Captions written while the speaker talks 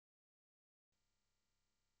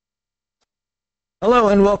Hello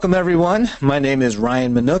and welcome everyone. My name is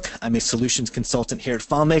Ryan Manook. I'm a solutions consultant here at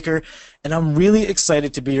FileMaker, and I'm really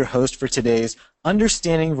excited to be your host for today's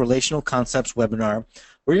Understanding Relational Concepts webinar,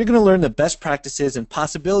 where you're going to learn the best practices and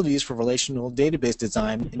possibilities for relational database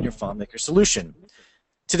design in your FileMaker solution.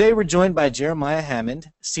 Today we're joined by Jeremiah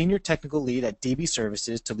Hammond, Senior Technical Lead at DB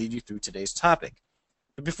Services, to lead you through today's topic.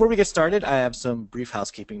 But before we get started, I have some brief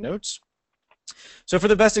housekeeping notes. So for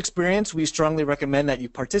the best experience, we strongly recommend that you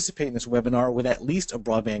participate in this webinar with at least a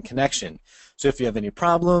broadband connection. So if you have any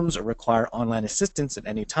problems or require online assistance at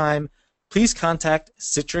any time, please contact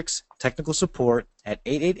Citrix Technical Support at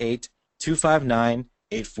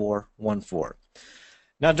 888-259-8414.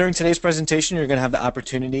 Now during today's presentation, you're going to have the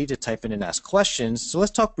opportunity to type in and ask questions. So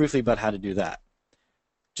let's talk briefly about how to do that.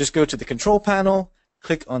 Just go to the control panel,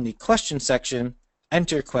 click on the question section,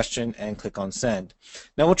 enter your question, and click on send.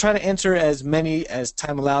 Now we'll try to answer as many as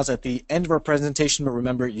time allows at the end of our presentation, but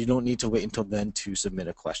remember, you don't need to wait until then to submit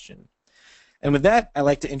a question. And with that, I'd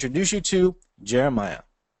like to introduce you to Jeremiah.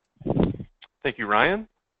 Thank you, Ryan.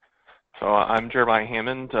 So I'm Jeremiah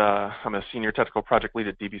Hammond. I'm a Senior Technical Project Lead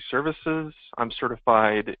at DB Services. I'm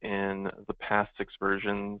certified in the past 6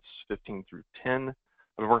 versions, 15 through 10. I've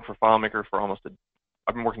been working with FileMaker for almost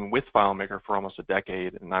a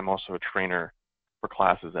decade, and I'm also a trainer for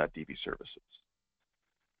classes at DB Services.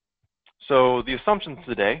 So the assumptions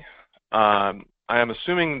today, I am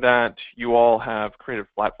assuming that you all have created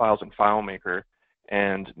flat files in FileMaker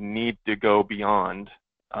and need to go beyond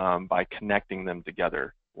by connecting them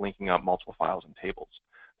together, linking up multiple files and tables.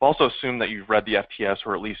 I've also assumed that you've read the FTS,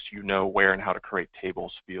 or at least you know where and how to create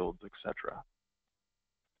tables, fields, etc.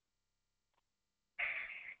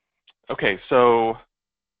 Okay, so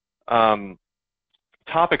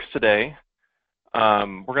topics today.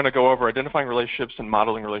 We're going to go over identifying relationships and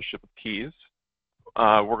modeling relationships with keys.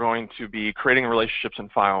 We're going to be creating relationships in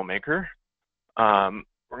FileMaker. We're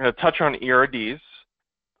going to touch on ERDs,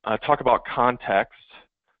 talk about context,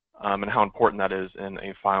 and how important that is in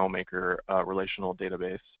a FileMaker relational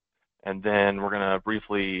database. And then we're going to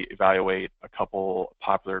briefly evaluate a couple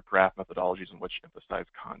popular graph methodologies in which emphasize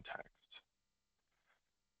context.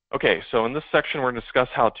 Okay, so in this section, we're going to discuss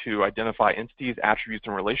how to identify entities, attributes,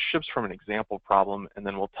 and relationships from an example problem, and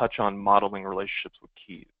then we'll touch on modeling relationships with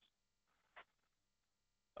keys.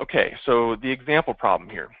 Okay, so the example problem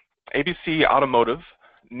here. ABC Automotive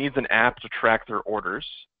needs an app to track their orders.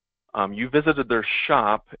 You visited their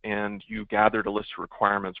shop and you gathered a list of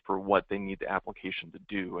requirements for what they need the application to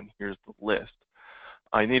do, and here's the list.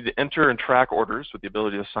 I need to enter and track orders with the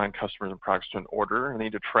ability to assign customers and products to an order. I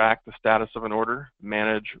need to track the status of an order,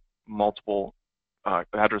 manage multiple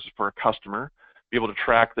addresses for a customer, be able to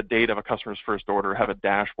track the date of a customer's first order, have a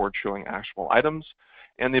dashboard showing actionable items,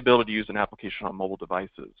 and the ability to use an application on mobile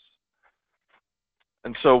devices.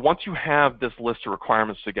 And so once you have this list of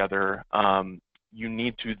requirements together, you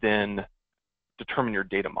need to then determine your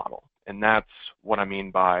data model. And that's what I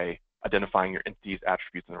mean by identifying your entities,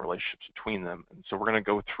 attributes, and the relationships between them. And so we're going to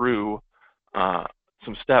go through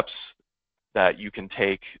some steps that you can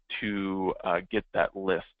take to get that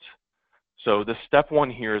list. So this step 1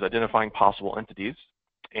 here is identifying possible entities.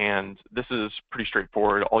 And this is pretty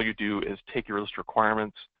straightforward. All you do is take your list of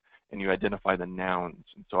requirements and you identify the nouns.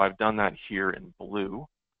 And so I've done that here in blue,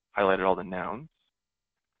 highlighted all the nouns.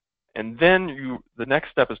 And then the next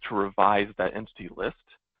step is to revise that entity list.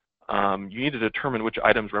 You need to determine which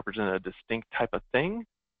items represent a distinct type of thing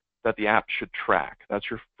that the app should track. That's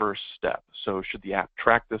your first step. So should the app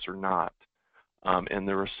track this or not? And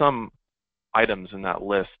there are some items in that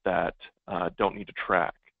list that don't need to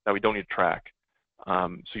track, that we don't need to track.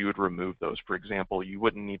 So you would remove those. For example, you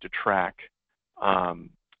wouldn't need to track a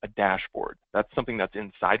dashboard. That's something that's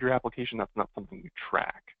inside your application. That's not something you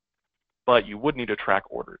track. But you would need to track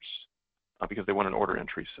orders because they want an order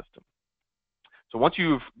entry system. So once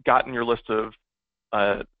you've gotten your list of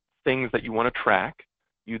things that you want to track,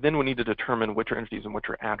 you then will need to determine which are entities and which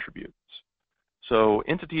are attributes. So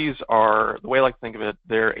entities are, the way I like to think of it,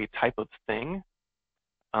 they're a type of thing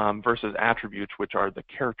versus attributes, which are the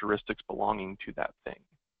characteristics belonging to that thing.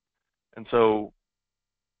 And so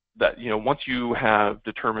that, once you have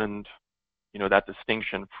determined, that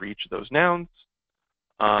distinction for each of those nouns,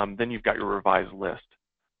 then you've got your revised list.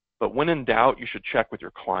 But when in doubt, you should check with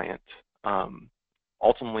your client.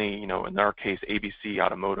 Ultimately, in our case, ABC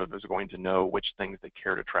Automotive is going to know which things they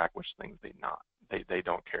care to track, which things they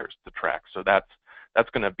don't care to track. So that's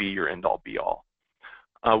going to be your end-all, be-all.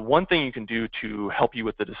 One thing you can do to help you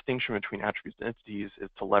with the distinction between attributes and entities is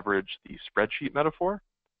to leverage the spreadsheet metaphor.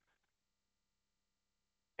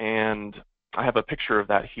 And I have a picture of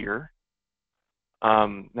that here.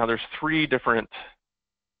 Now there's 3 different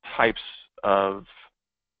types of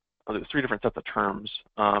terms: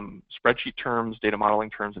 spreadsheet terms, data modeling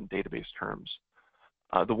terms, and database terms.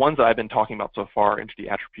 The ones that I've been talking about so far, entity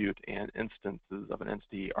attribute and instances of an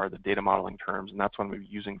entity, are the data modeling terms, and that's what we'll be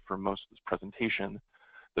using for most of this presentation.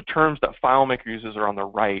 The terms that FileMaker uses are on the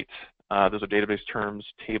right. Those are database terms,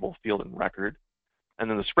 table, field, and record. And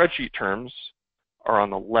then the spreadsheet terms are on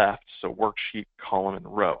the left, so worksheet, column, and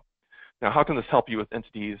row. Now, how can this help you with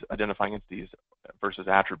entities, identifying entities versus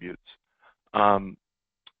attributes?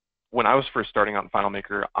 When I was first starting out in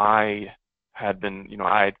FileMaker, I had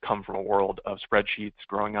come from a world of spreadsheets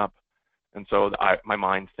growing up, and so my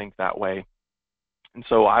mind thinks that way. And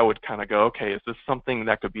so I would kind of go, okay, is this something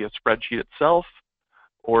that could be a spreadsheet itself,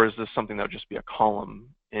 or is this something that would just be a column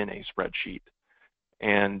in a spreadsheet?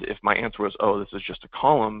 And if my answer was, oh, this is just a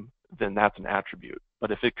column, then that's an attribute.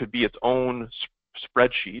 But if it could be its own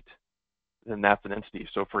spreadsheet, then that's an entity.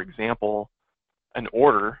 So for example, an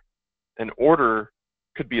order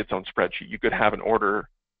could be its own spreadsheet. You could have a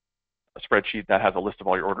spreadsheet that has a list of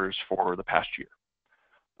all your orders for the past year.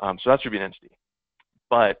 So that should be an entity.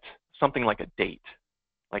 But something like a date,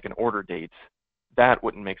 like an order date, that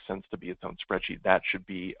wouldn't make sense to be its own spreadsheet. That should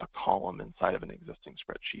be a column inside of an existing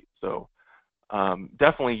spreadsheet. So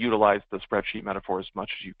definitely utilize the spreadsheet metaphor as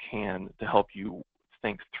much as you can to help you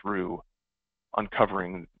think through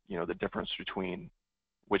uncovering, the difference between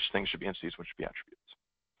which things should be entities, which should be attributes.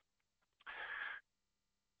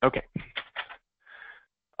 Okay.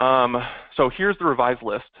 So here's the revised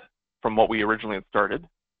list from what we originally had started.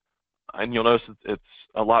 And you'll notice it's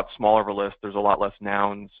a lot smaller of a list. There's a lot less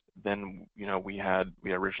nouns than we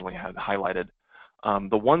originally had highlighted.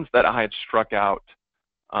 The ones that I had struck out,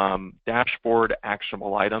 dashboard,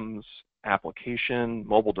 actionable items, application,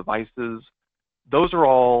 mobile devices, those are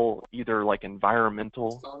all either like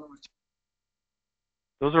environmental.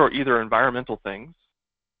 Those are either environmental things,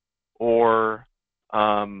 or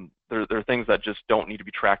they're things that just don't need to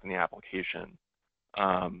be tracked in the application.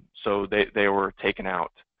 So they were taken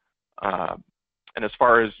out. And as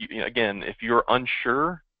far as, again, if you're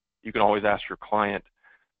unsure, you can always ask your client.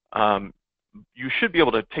 You should be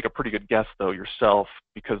able to take a pretty good guess, though, yourself,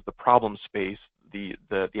 because the problem space, the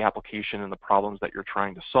application and the problems that you're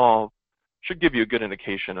trying to solve should give you a good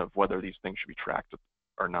indication of whether these things should be tracked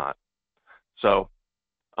or not. So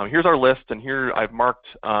here's our list, and here I've marked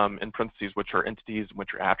in parentheses which are entities and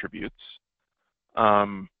which are attributes.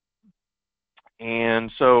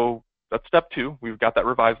 And so that's step 2. We've got that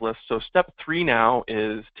revised list. So step 3 now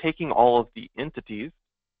is taking all of the entities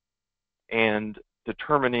and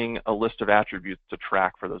determining a list of attributes to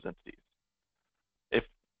track for those entities. If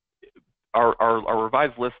our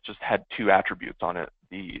revised list just had 2 attributes on it,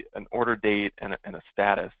 an order date and a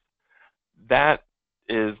status, that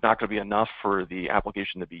is not going to be enough for the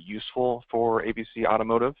application to be useful for ABC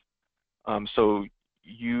Automotive. So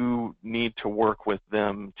you need to work with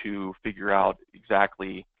them to figure out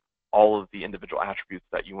exactly all of the individual attributes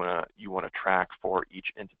that you want to track for each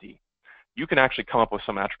entity. You can actually come up with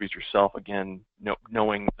some attributes yourself, again,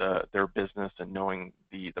 knowing their business and knowing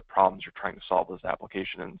the problems you're trying to solve with this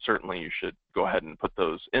application, and certainly you should go ahead and put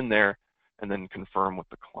those in there and then confirm with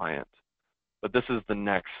the client. But this is the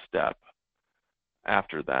next step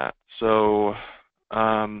after that. So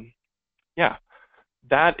yeah,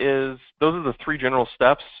 those are the 3 general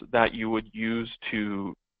steps that you would use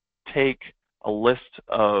to take a list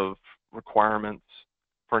of requirements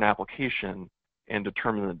for an application and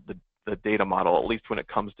determine the data model, at least when it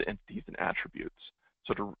comes to entities and attributes.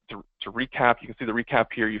 So to recap, you can see the recap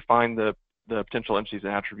here. You find the potential entities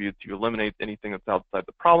and attributes. You eliminate anything that's outside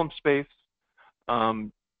the problem space.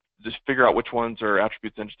 Just figure out which ones are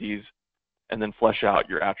attributes, entities, and then flesh out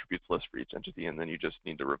your attributes list for each entity, and then you just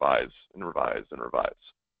need to revise and revise and revise.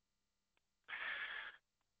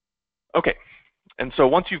 Okay, and so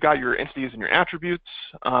once you've got your entities and your attributes,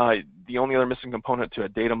 the only other missing component to a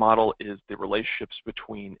data model is the relationships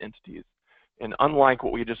between entities. And unlike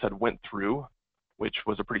what we just had went through, which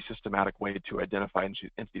was a pretty systematic way to identify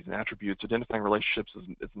entities and attributes, identifying relationships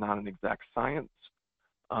is not an exact science.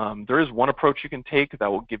 There is one approach you can take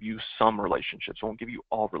that will give you some relationships. It won't give you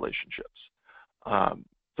all relationships.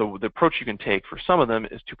 So the approach you can take for some of them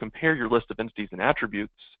is to compare your list of entities and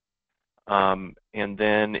attributes, and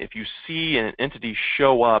then if you see an entity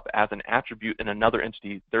show up as an attribute in another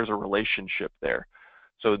entity, there's a relationship there.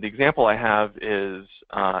 So the example I have is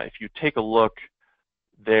if you take a look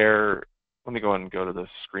there, let me go ahead and go to the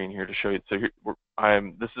screen here to show you. So here,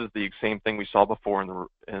 this is the same thing we saw before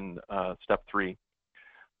in step 3.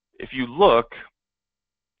 If you look,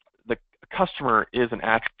 the customer is an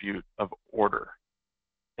attribute of order,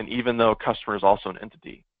 and even though customer is also an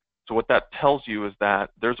entity. So what that tells you is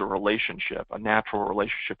that there's a relationship, a natural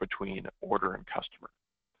relationship between order and customer.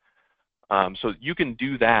 So you can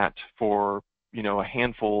do that for a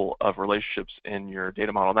handful of relationships in your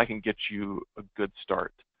data model, and that can get you a good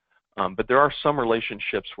start. But there are some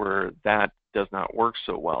relationships where that does not work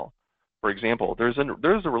so well. For example, there's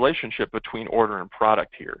a relationship between order and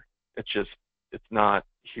product here. It's not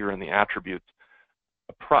here in the attributes.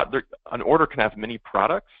 An order can have many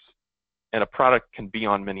products, and a product can be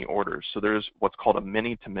on many orders. So there's what's called a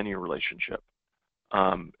many-to-many relationship,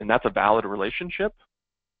 and that's a valid relationship.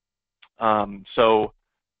 So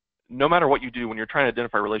no matter what you do, when you're trying to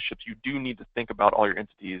identify relationships, you do need to think about all your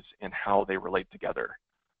entities and how they relate together.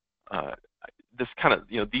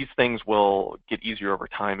 These things will get easier over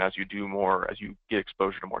time as you do more, as you get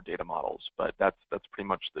exposure to more data models, but that's pretty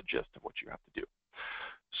much the gist of what you have to do.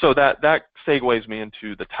 So that segues me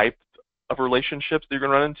into the type of relationships that you're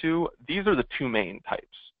going to run into. These are the two main types.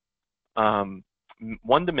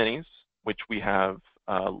 One-to-manys, which we have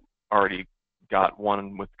already got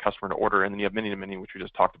one with customer to order, and then you have many-to-many, which we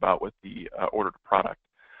just talked about with the order to product.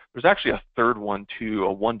 There's actually a third one too,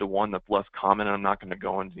 a one-to-one that's less common, and I'm not going to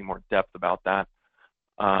go into any more depth about that.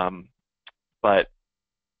 But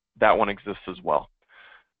that one exists as well.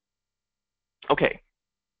 Okay,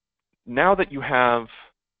 now that you have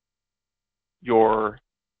your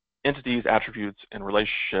entities, attributes, and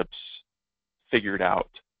relationships figured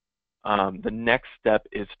out, the next step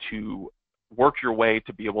is to work your way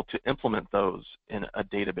to be able to implement those in a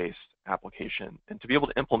database application. And to be able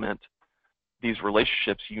to implement these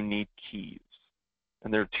relationships, you need keys.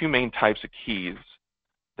 And there are two main types of keys.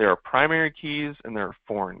 There are primary keys and there are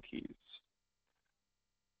foreign keys.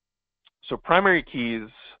 So primary keys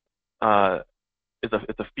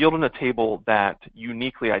it's a field in a table that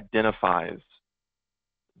uniquely identifies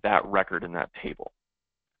that record in that table.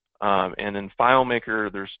 And in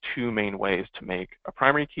FileMaker, there's two main ways to make a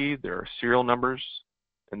primary key. There are serial numbers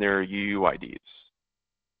and there are UUIDs.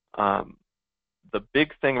 The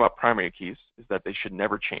big thing about primary keys is that they should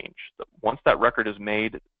never change. Once that record is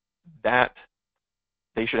made, it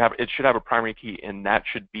should have a primary key, and that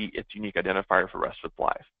should be its unique identifier for the rest of its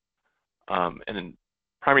life. And then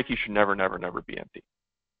primary keys should never be empty.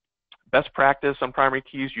 Best practice on primary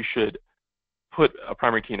keys, you should put a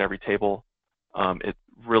primary key in every table. It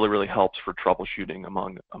really helps for troubleshooting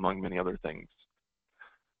among many other things.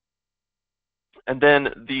 And then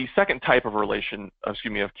the second type of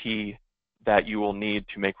key that you will need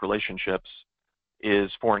to make relationships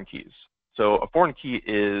is foreign keys. So a foreign key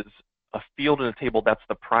is a field in a table that's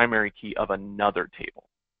the primary key of another table.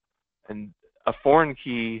 And a foreign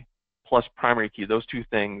key plus primary key, those two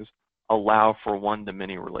things allow for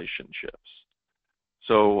one-to-many relationships.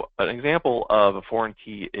 So an example of a foreign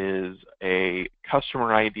key is a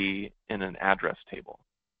customer ID in an address table.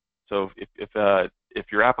 So if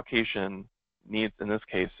your application needs, in this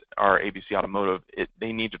case, our ABC Automotive,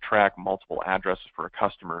 they need to track multiple addresses for a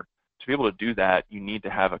customer. To be able to do that, you need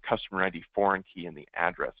to have a customer ID foreign key in the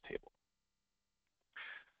address table.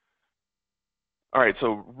 All right,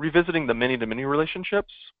 so revisiting the many-to-many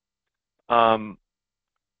relationships,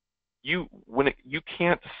 you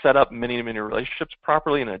can't set up many-to-many relationships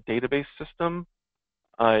properly in a database system,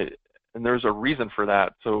 and there's a reason for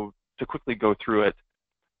that. So to quickly go through it,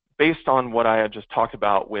 based on what I had just talked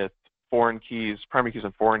about with foreign keys, primary keys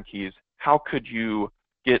and foreign keys, how could you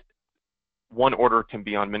get one order can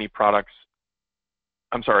be on many products?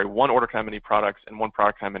 I'm sorry, one order can have many products and one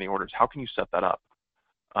product can have many orders. How can you set that up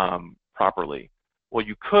properly? Well,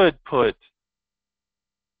 you could put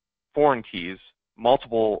foreign keys,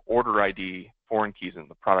 multiple order ID foreign keys in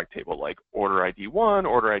the product table, like order ID 1,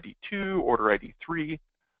 order ID 2, order ID 3,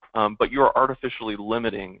 but you're artificially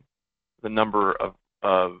limiting the number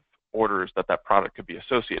of orders that product could be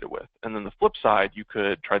associated with. And then the flip side, you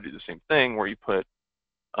could try to do the same thing where you put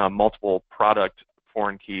multiple product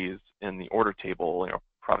foreign keys in the order table,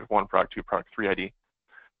 product 1, product 2, product 3 ID,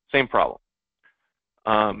 same problem.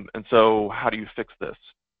 And so how do you fix this?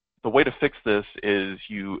 The way to fix this is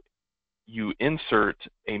you insert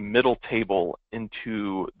a middle table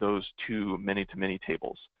into those two many-to-many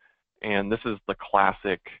tables. And this is the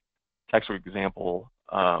classic textbook example.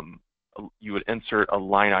 You would insert a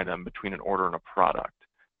line item between an order and a product.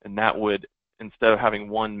 And that would, instead of having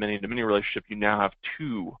one many-to-many relationship, you now have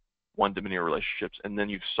two one-to-many relationships, and then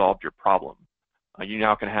you've solved your problem. You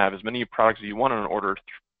now can have as many products as you want on an order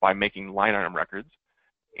by making line item records,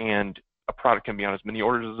 and a product can be on as many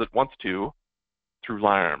orders as it wants to through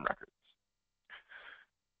line item records.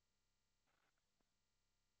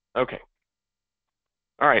 Okay.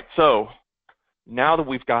 All right, so now that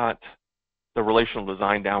we've got the relational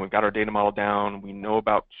design down, we've got our data model down, we know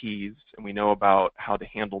about keys, and we know about how to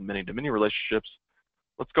handle many-to-many relationships.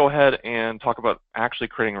 Let's go ahead and talk about actually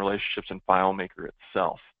creating relationships in FileMaker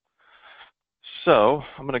itself. So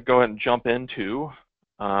I'm going to go ahead and jump into,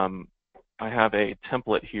 I have a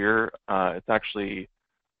template here. It's actually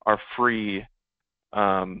our free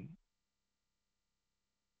template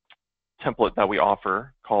that we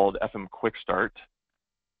offer called FM Quick Start.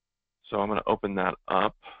 So I'm going to open that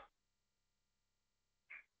up.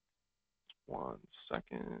 1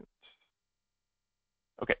 second.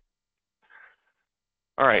 Okay.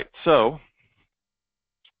 All right, so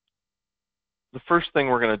the first thing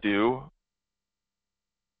we're going to do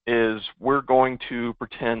is we're going to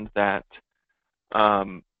pretend that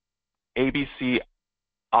ABC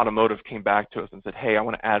Automotive came back to us and said, hey, I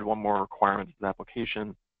want to add one more requirement to the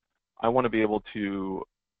application. I want to be able to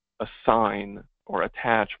assign or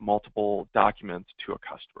attach multiple documents to a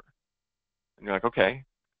customer. And you're like, okay,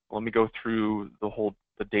 well, let me go through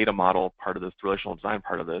the data model part of this, the relational design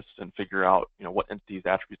part of this, and figure out, what entities,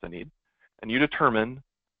 attributes I need. And you determine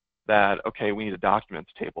that, okay, we need a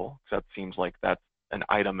documents table, because that seems like that's an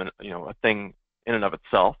item, and a thing in and of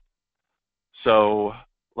itself. So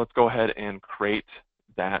let's go ahead and create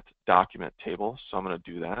that document table. So I'm going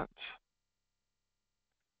to do that.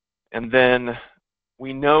 And then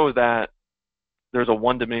we know that there's a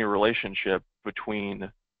one-to-many relationship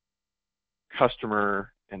between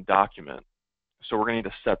customer and document. So we're going to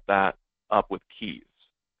need to set that up with keys.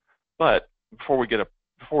 But before we do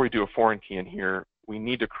a foreign key in here, we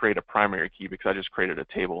need to create a primary key, because I just created a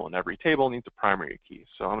table, and every table needs a primary key.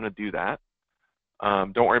 So I'm going to do that.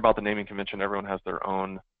 Don't worry about the naming convention. Everyone has their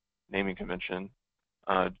own naming convention.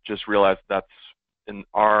 Just realize that's in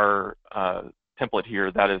our template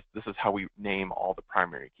here. This is how we name all the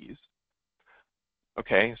primary keys.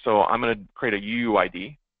 Okay, so I'm going to create a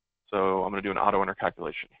UUID. So I'm going to do an auto enter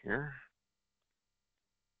calculation here.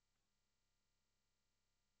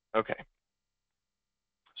 Okay.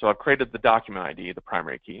 So I've created the document ID, the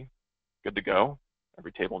primary key. Good to go.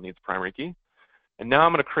 Every table needs a primary key. And now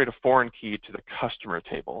I'm going to create a foreign key to the customer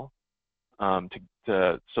table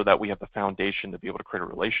so that we have the foundation to be able to create a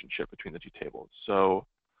relationship between the two tables. So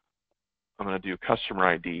I'm going to do customer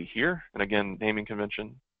ID here. And again, naming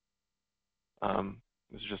convention.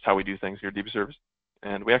 This is just how we do things here at DB Service.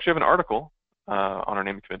 And we actually have an article on our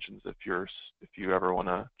naming conventions if you ever want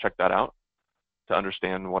to check that out to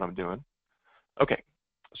understand what I'm doing. Okay,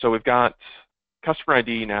 so we've got customer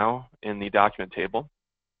ID now in the document table.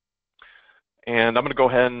 And I'm going to go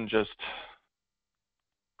ahead and just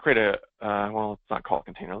create well, let's not call it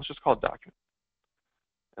container. Let's just call it document.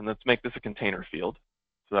 And let's make this a container field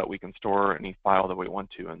so that we can store any file that we want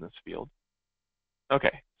to in this field.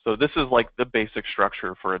 Okay, so this is like the basic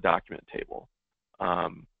structure for a document table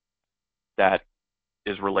that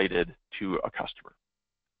is related to a customer.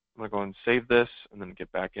 I'm going to go and save this and then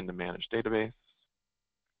get back into Manage Database.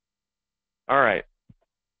 All right,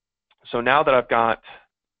 so now that I've got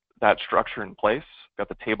that structure in place, got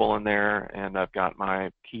the table in there, and I've got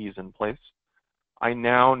my keys in place, I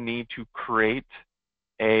now need to create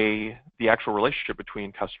the actual relationship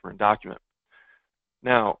between customer and document.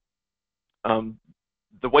 Now,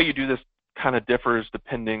 the way you do this kind of differs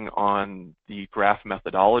depending on the graph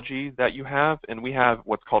methodology that you have, and we have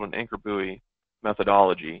what's called an anchor buoy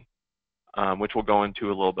methodology, which we'll go into a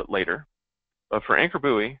little bit later. But for anchor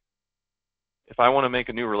buoy, if I want to make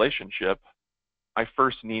a new relationship, I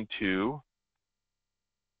first need to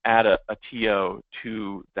add a TO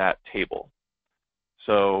to that table.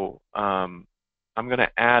 So I'm going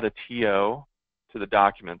to add a TO to the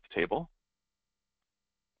documents table.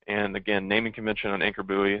 And again, naming convention on anchor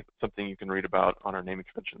buoy, something you can read about on our naming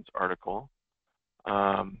conventions article.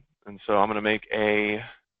 And so I'm going to make a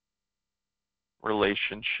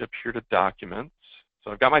relationship here to documents.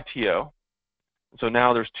 So I've got my TO. So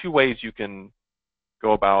now there's two ways you can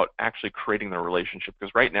go about actually creating the relationship,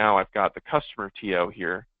 because right now I've got the customer TO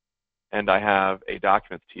here, and I have a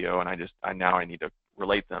documents TO, and now I need to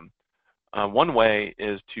relate them. One way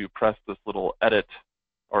is to press this little edit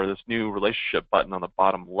or this new relationship button on the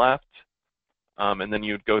bottom left, and then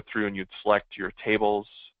you'd go through and you'd select your tables,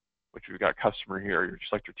 which we've got customer here. You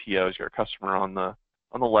select your TOs, your customer on the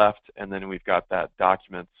left, and then we've got that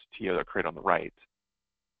documents TO that create on the right.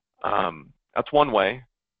 That's one way.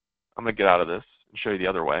 I'm going to get out of this and show you the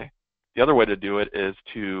other way. The other way to do it is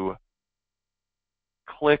to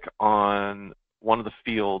click on one of the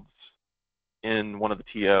fields in one of the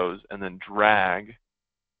TOs and then drag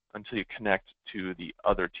until you connect to the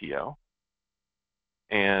other TO.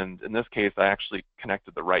 And in this case, I actually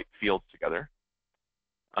connected the right fields together.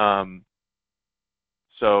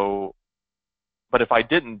 So But if I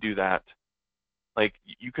didn't do that, like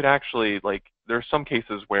you could actually, like there's some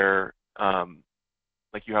cases where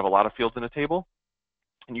like you have a lot of fields in a table,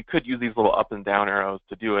 and you could use these little up and down arrows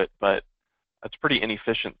to do it, but that's pretty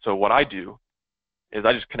inefficient. So what I do is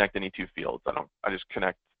I just connect any two fields. I just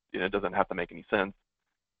connect, it doesn't have to make any sense.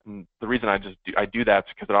 And the reason I do that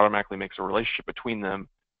is because it automatically makes a relationship between them,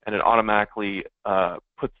 and it automatically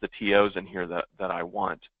puts the TOs in here that I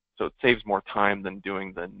want. So it saves more time than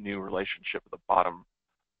doing the new relationship at the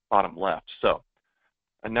bottom left. So,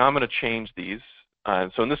 and now I'm going to change these.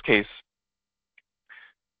 So in this case,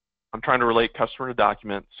 I'm trying to relate customer to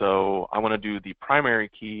document, so I want to do the primary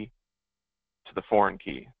key to the foreign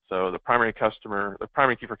key. So the primary key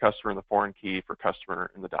for customer and the foreign key for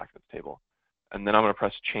customer in the documents table. And then I'm going to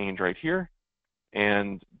press change right here,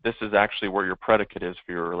 and this is actually where your predicate is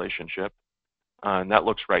for your relationship, and that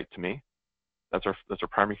looks right to me. That's our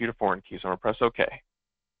primary key to foreign key, so I'm going to press OK.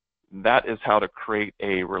 That is how to create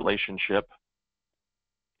a relationship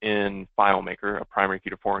in FileMaker, a primary key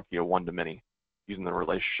to foreign key, a one-to-many, using the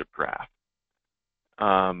relationship graph.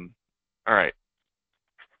 All right.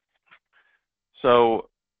 So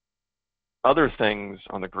other things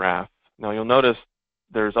on the graph. Now you'll notice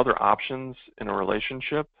there's other options in a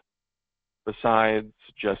relationship besides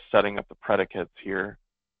just setting up the predicates here.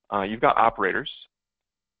 You've got operators.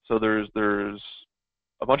 So there's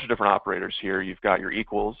a bunch of different operators here. You've got your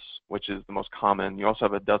equals, which is the most common. You also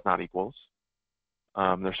have a does not equals.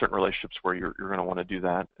 There's certain relationships where you're going to want to do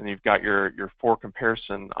that. And you've got your for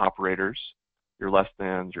comparison operators, your less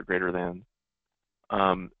thans, your greater than.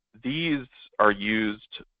 These are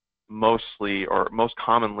used mostly or most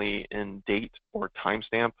commonly in date or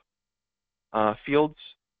timestamp fields.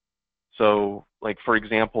 So like, for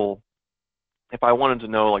example, if I wanted to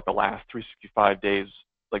know like the last 365 days,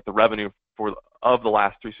 like the revenue of the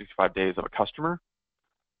last 365 days of a customer,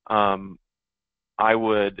 I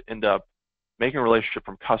would end up making a relationship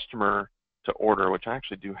from customer to order, which I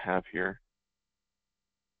actually do have here.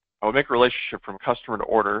 I would make a relationship from customer to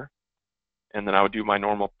order, and then I would do my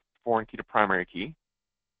normal foreign key to primary key.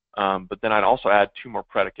 But then I'd also add two more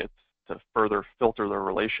predicates to further filter the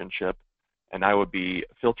relationship, and I would be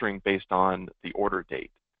filtering based on the order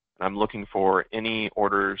date. And I'm looking for any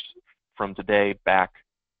orders from today back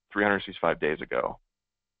 365 days ago.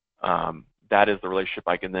 That is the relationship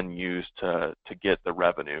I can then use to get the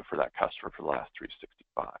revenue for that customer for the last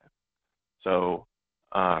 365. So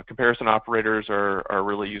comparison operators are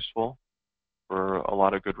really useful for a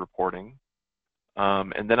lot of good reporting.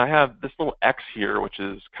 And then I have this little X here, which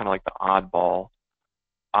is kind of like the oddball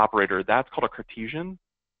operator. That's called a Cartesian.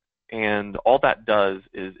 And all that does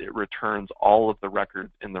is it returns all of the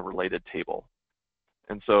records in the related table.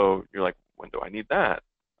 And so you're like, when do I need that?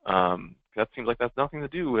 That seems like that's nothing to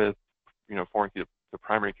do with foreign key to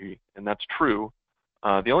primary key, and that's true.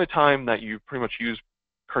 The only time that you pretty much use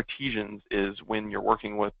Cartesians is when you're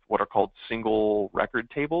working with what are called single record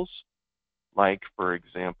tables, like, for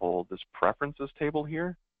example, this preferences table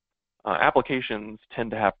here. Applications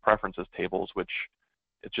tend to have preferences tables, which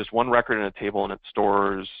it's just one record in a table, and it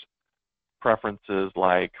stores preferences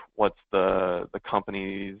like what's the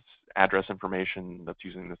company's address information that's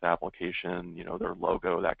using this application, their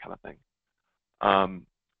logo, that kind of thing.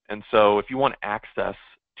 And so if you want access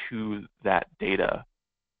to that data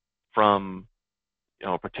from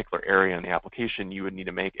a particular area in the application, you would need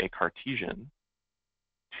to make a Cartesian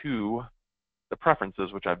to the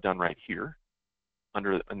preferences, which I've done right here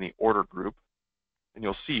in the order group. And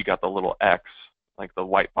you'll see you got the little X, like the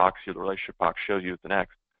white box here, the relationship box shows you it's an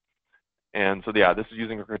X. And so yeah, this is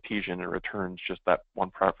using a Cartesian, and it returns just that one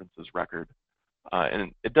preferences record.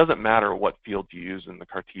 And it doesn't matter what field you use in the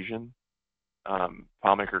Cartesian.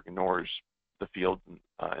 FileMaker ignores the fields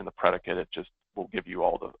in the predicate. It just will give you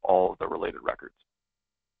all the related records.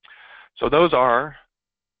 So those are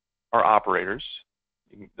our operators.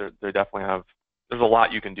 They definitely have. There's a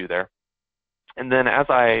lot you can do there. And then, as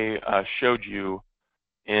I showed you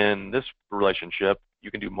in this relationship,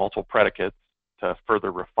 you can do multiple predicates to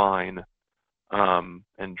further refine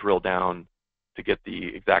and drill down to get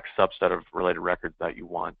the exact subset of related records that you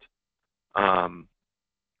want.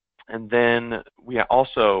 And then we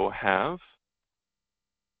also have,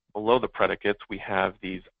 below the predicates, we have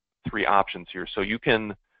these three options here. So you've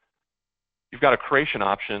got a creation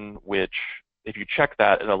option, which if you check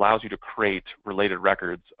that, it allows you to create related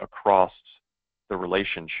records across the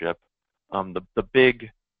relationship. The big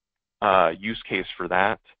use case for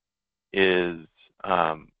that is,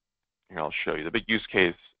 here I'll show you. The big use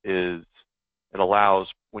case is it allows,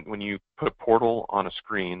 when you put Portal on a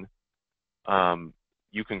screen,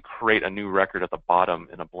 you can create a new record at the bottom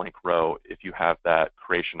in a blank row if you have that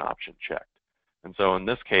creation option checked. And so in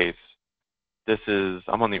this case,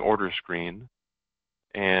 I'm on the order screen,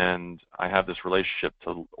 and I have this relationship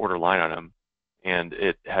to order line item, and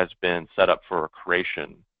it has been set up for a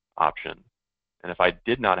creation option. And if I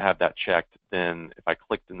did not have that checked, then if I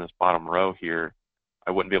clicked in this bottom row here,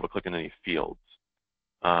 I wouldn't be able to click in any fields.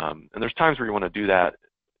 And there's times where you want to do that,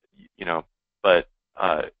 but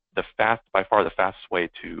by far the fastest way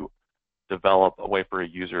to develop a way for a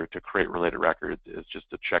user to create related records is just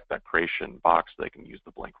to check that creation box so they can use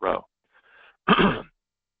the blank row.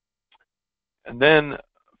 And then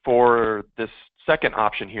for this second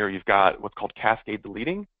option here, you've got what's called cascade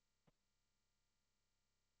deleting.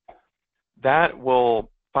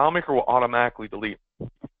 FileMaker will automatically delete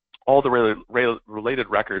all the related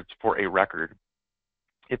records for a record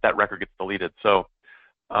if that record gets deleted. So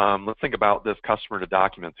let's think about this customer to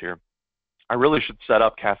documents here. I really should set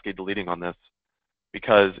up cascade deleting on this,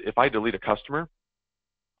 because if I delete a customer,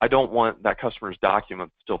 I don't want that customer's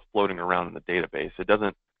documents still floating around in the database. It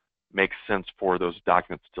doesn't make sense for those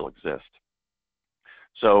documents to still exist.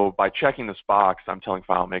 So by checking this box, I'm telling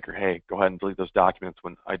FileMaker, hey, go ahead and delete those documents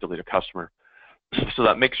when I delete a customer. So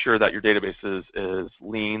that makes sure that your database is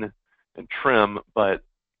lean and trim, but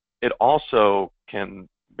it also can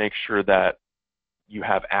make sure that you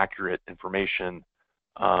have accurate information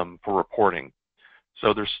for reporting.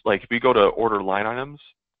 So there's, like, if we go to order line items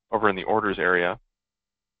over in the orders area,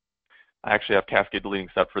 I actually have cascade deleting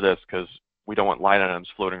set for this because we don't want line items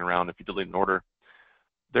floating around if you delete an order.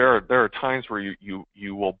 There are times where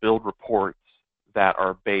you will build reports that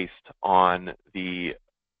are based on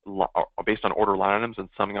order line items and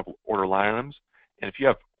summing up order line items. And if you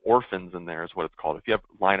have orphans in there, is what it's called. If you have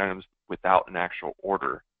line items without an actual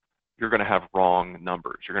order, you're going to have wrong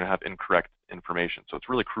numbers. You're going to have incorrect information. So it's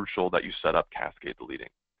really crucial that you set up cascade deleting.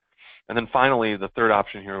 And then finally, the third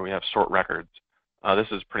option here, we have sort records. This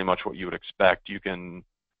is pretty much what you would expect. You can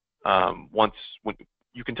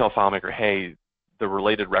you can tell FileMaker, hey, the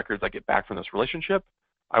related records I get back from this relationship,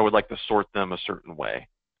 I would like to sort them a certain way.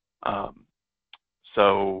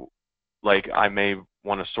 So, like, I may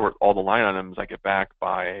want to sort all the line items I get back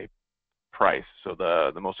by price. So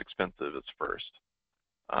the most expensive is first.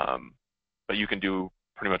 But you can do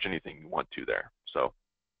pretty much anything you want to there. So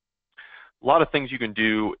a lot of things you can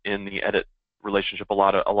do in the edit relationship, a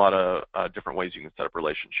lot of different ways you can set up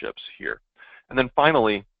relationships here. And then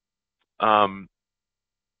finally, one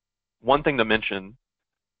thing to mention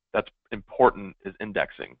that's important is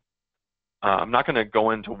indexing. I'm not going to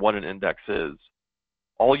go into what an index is.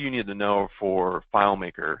 All you need to know for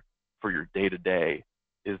FileMaker for your day-to-day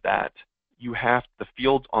is that you have the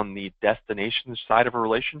fields on the destination side of a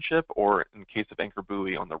relationship, or in the case of Anchor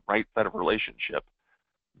Buoy, on the right side of a relationship.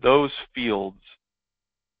 Those fields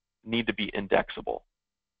need to be indexable.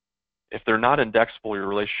 If they're not indexable, your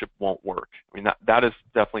relationship won't work. I mean, that is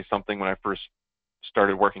definitely something when I first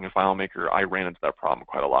started working in FileMaker, I ran into that problem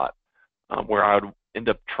quite a lot, where I would end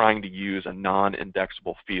up trying to use a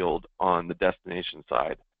non-indexable field on the destination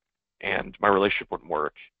side, and my relationship wouldn't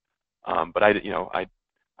work. But I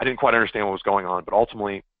didn't quite understand what was going on. But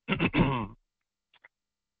ultimately,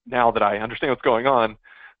 now that I understand what's going on,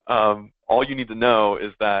 all you need to know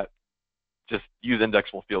is that just use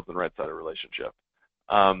indexable fields on the right side of a relationship.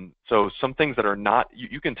 So some things that are not,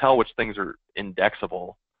 you can tell which things are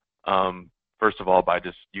indexable, first of all, by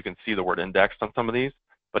you can see the word indexed on some of these.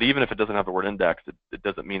 But even if it doesn't have the word indexed, it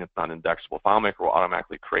doesn't mean it's not indexable. FileMaker will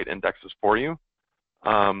automatically create indexes for you.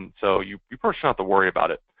 So you probably shouldn't have to worry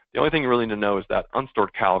about it. The only thing you really need to know is that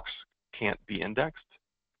unstored calcs can't be indexed,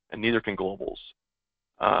 and neither can globals.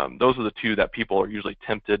 Those are the two that people are usually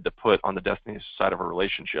tempted to put on the destination side of a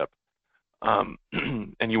relationship. And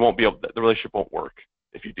you won't be able to, the relationship won't work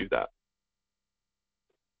if you do that.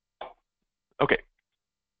 Okay.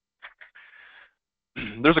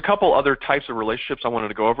 There's a couple other types of relationships I wanted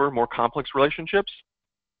to go over, more complex relationships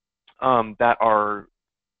that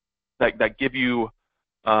give you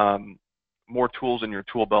more tools in your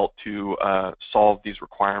tool belt to solve these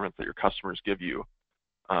requirements that your customers give you,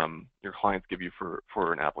 your clients give you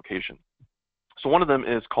for an application. So one of them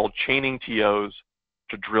is called chaining TOs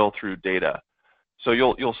to drill through data. So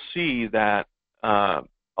you'll see that a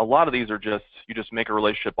lot of these are you just make a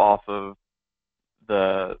relationship off of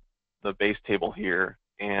the base table here,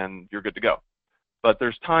 and you're good to go. But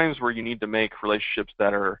there's times where you need to make relationships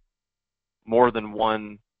that are more than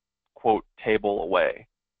one, quote, table away.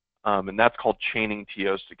 And that's called chaining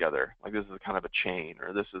TOs together. Like, this is kind of a chain,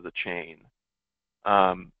 or this is a chain.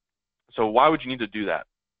 So why would you need to do that?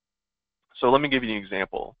 So let me give you an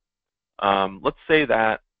example. Let's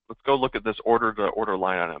go look at this order to order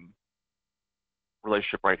line item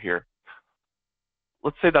relationship right here.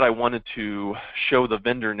 let's say that I wanted to show the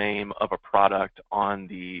vendor name of a product on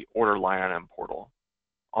the order line item portal,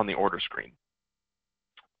 on the order screen.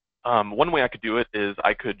 One way I could do it is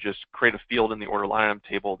I could just create a field in the order line item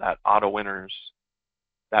table that auto-enters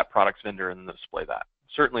that product's vendor and display that.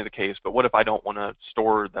 Certainly the case, but what if I don't want to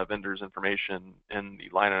store the vendor's information in the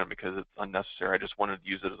line item because it's unnecessary? I just wanted to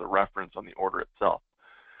use it as a reference on the order itself.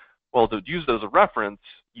 Well, to use it as a reference,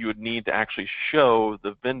 you would need to actually show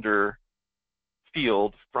the vendor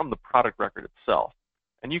field from the product record itself.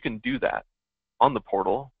 And you can do that on the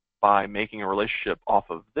portal by making a relationship off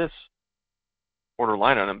of this order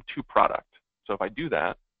line item to product. So if I do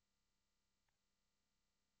that,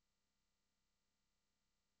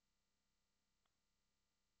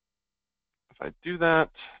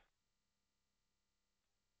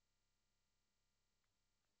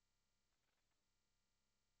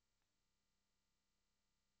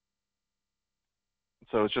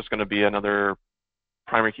 so it's just going to be another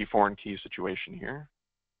primary key, foreign key situation here.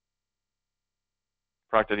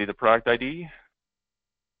 Product ID to product ID.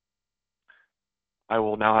 I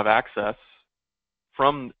will now have access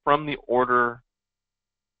from the order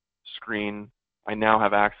screen. I now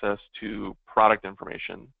have access to product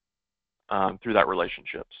information through that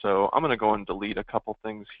relationship. So I'm going to go and delete a couple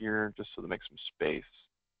things here just so to make some space.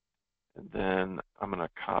 And then I'm going to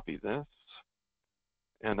copy this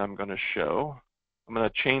and I'm going to show. I'm going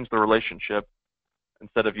to change the relationship.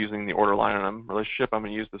 Instead of using the order line item relationship, I'm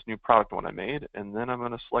going to use this new product one I made, and then I'm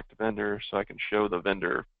going to select vendor so I can show the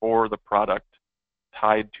vendor for the product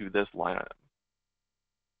tied to this line item.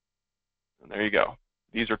 And there you go.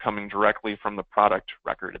 These are coming directly from the product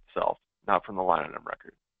record itself, not from the line item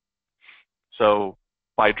record. So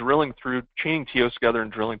by drilling through, chaining TOs together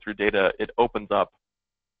and drilling through data, it opens up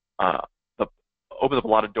a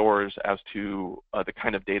lot of doors as to the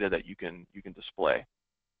kind of data that you can display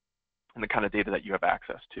and the kind of data that you have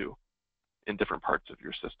access to in different parts of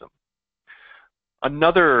your system.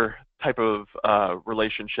 Another type of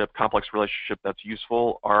relationship, complex relationship that's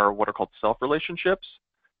useful are what are called self-relationships.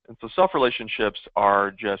 And so self-relationships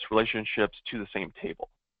are just relationships to the same table.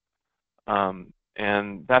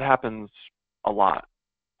 And that happens a lot,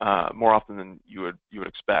 more often than you would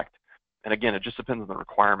expect. And again, it just depends on the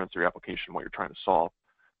requirements of your application, what you're trying to solve.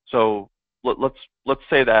 So let's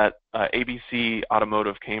say that ABC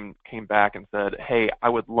Automotive came back and said, hey, I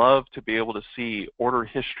would love to be able to see order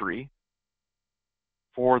history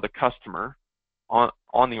for the customer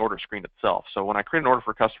on the order screen itself. So when I create an order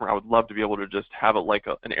for a customer, I would love to be able to just have it like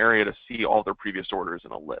an area to see all their previous orders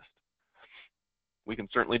in a list. We can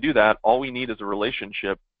certainly do that. All we need is a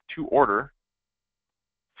relationship to order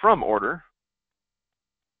from order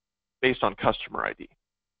based on customer ID.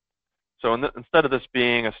 So instead of this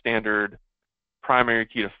being a standard primary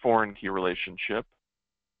key to foreign key relationship,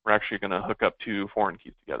 we're actually going to hook up two foreign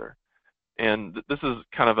keys together. And this is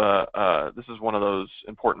kind of this is one of those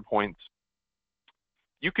important points.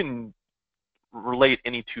 You can relate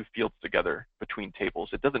any two fields together between tables.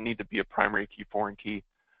 It doesn't need to be a primary key, foreign key.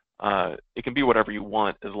 It can be whatever you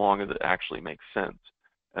want as long as it actually makes sense.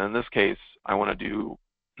 And in this case, I want to do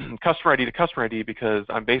customer ID to customer ID because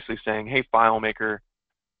I'm basically saying, hey, FileMaker,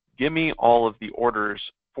 give me all of the orders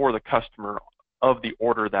for the customer of the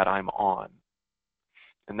order that I'm on.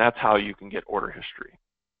 And that's how you can get order history.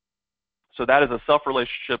 So that is a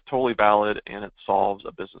self-relationship, totally valid, and it solves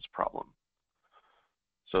a business problem.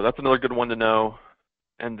 So that's another good one to know.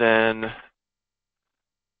 And then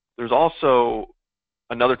there's also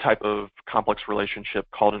another type of complex relationship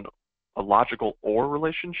called a logical OR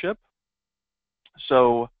relationship.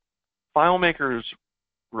 So FileMaker's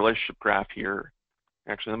relationship graph here,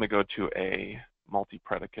 actually let me go to a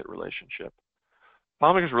multi-predicate relationship.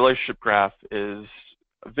 FileMaker's relationship graph is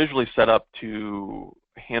visually set up to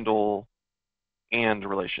handle AND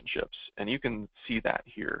relationships, and you can see that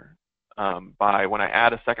here. By when I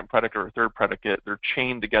add a second predicate or a third predicate, they're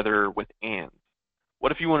chained together with AND.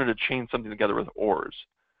 What if you wanted to chain something together with ORs?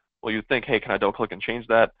 Well, you'd think, hey, can I double click and change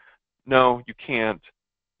that? No, you can't,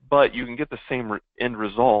 but you can get the same end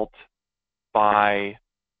result by,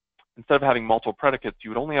 instead of having multiple predicates, you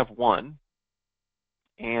would only have one,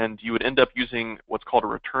 and you would end up using what's called a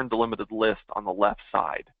return delimited list on the left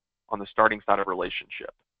side, on the starting side of a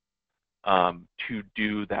relationship, to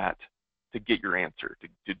do that, to get your answer,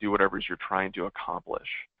 to do whatever it is you're trying to accomplish.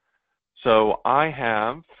 So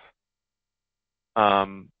I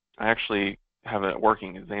actually have a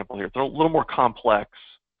working example here. It's a little more complex,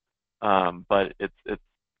 but it's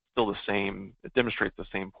still the same. It demonstrates the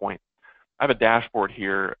same point. I have a dashboard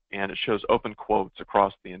here, and it shows open quotes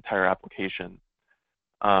across the entire application.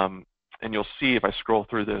 And you'll see if I scroll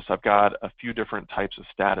through this, I've got a few different types of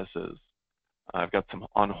statuses. I've got some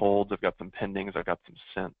on holds, I've got some pendings, I've got some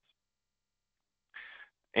sents.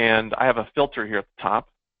 And I have a filter here at the top.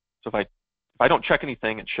 So if I don't check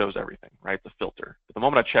anything, it shows everything, right? The filter. But the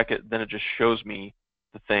moment I check it, then it just shows me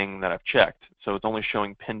the thing that I've checked. So it's only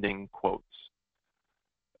showing pending quotes.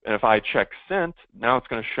 And if I check sent, now it's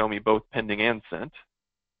going to show me both pending and sent.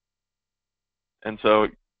 And so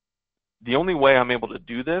the only way I'm able to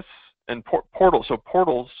do this, and portals,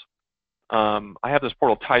 I have this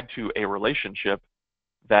portal tied to a relationship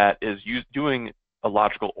that is doing a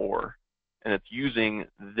logical OR, and it's using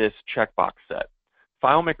this checkbox set.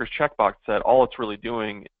 FileMaker's checkbox set, all it's really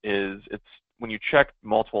doing is when you check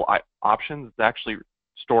multiple options, it's actually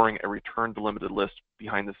storing a return delimited list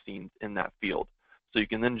behind the scenes in that field. So you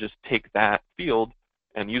can then just take that field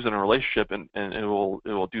and use it in a relationship, and it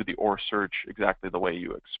will do the OR search exactly the way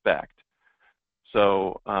you expect.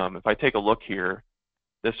 So if I take a look here,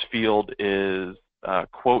 this field is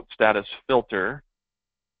quote status filter,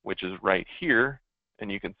 which is right here,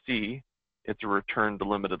 and you can see it's a return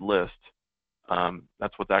delimited list.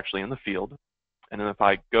 That's what's actually in the field. And then if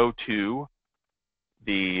I go to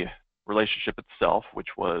the relationship itself, which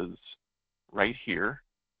was right here,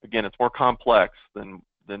 again, it's more complex than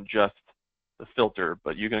just the filter,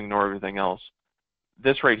 but you can ignore everything else.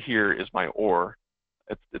 This right here is my OR.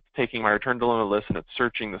 It's taking my return delimited list and it's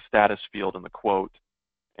searching the status field in the quote,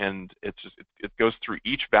 and it goes through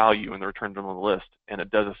each value in the return delimited list, and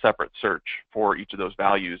it does a separate search for each of those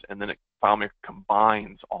values, and then FileMaker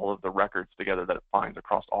combines all of the records together that it finds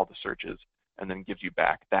across all the searches, and then gives you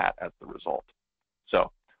back that as the result.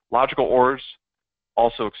 So logical ORs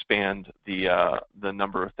also expand the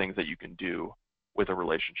number of things that you can do with a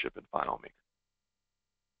relationship in FileMaker.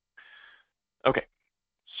 Okay,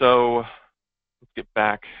 so let's get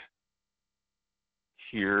back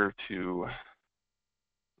here to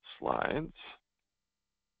slides.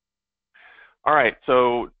 All right,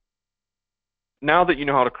 so now that you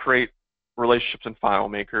know how to create relationships in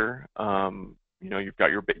FileMaker, you know, you've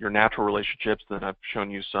got your natural relationships, then I've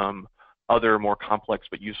shown you some other more complex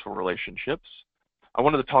but useful relationships. I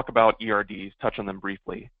wanted to talk about ERDs, touch on them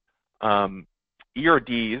briefly.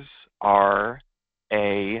 ERDs are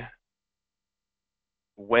a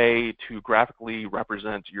way to graphically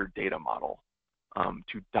represent your data model,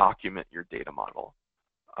 to document your data model.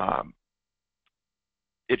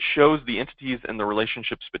 It shows the entities and the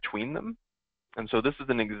relationships between them. And so this is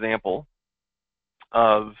an example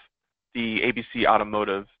of the ABC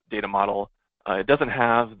Automotive data model. It doesn't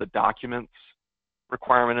have the documents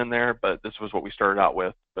requirement in there, but this was what we started out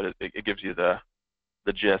with, but it gives you the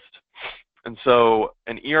gist. And so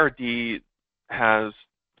an ERD has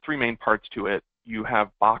three main parts to it. You have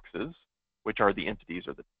boxes, which are the entities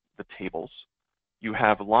or the tables. You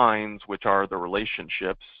have lines, which are the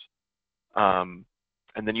relationships.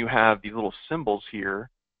 And then you have these little symbols here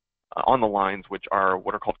on the lines, which are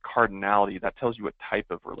what are called cardinality. That tells you what type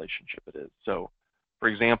of relationship it is. So, for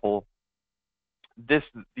example, this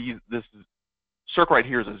circle right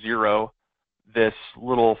here is a 0. This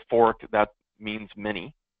little fork, that means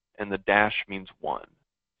many, and the dash means 1.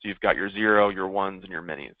 So you've got your 0, your 1s, and your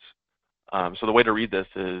minis. So the way to read this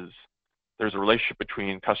is there's a relationship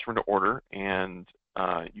between customer to order, and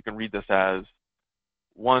you can read this as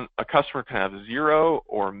a customer can have 0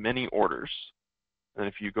 or many orders. And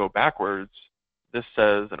if you go backwards, this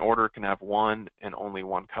says an order can have 1 and only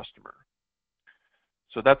 1 customer.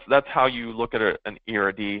 So that's how you look at an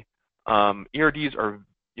ERD. ERDs are,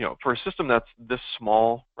 you know, for a system that's this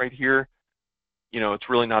small right here, you know, it's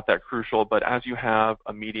really not that crucial. But as you have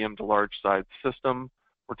a medium to large size system,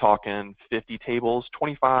 we're talking 50 tables,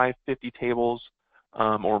 25, 50 tables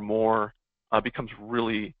or more, becomes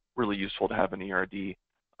really, really useful to have an ERD,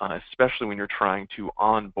 especially when you're trying to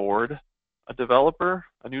onboard a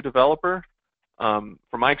new developer. From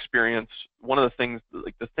my experience, one of the things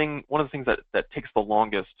that takes the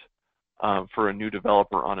longest for a new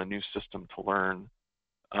developer on a new system to learn,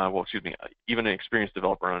 well, excuse me, even an experienced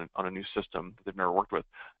developer on a new system that they've never worked with,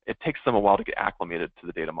 it takes them a while to get acclimated to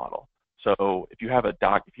the data model. So if you have a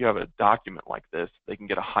document like this, they can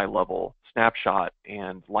get a high-level snapshot,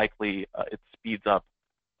 and likely it speeds up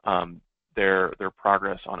their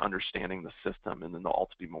progress on understanding the system, and then they'll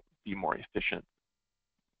ultimately be more efficient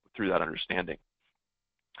through that understanding.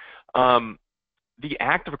 The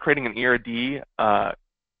act of creating an ERD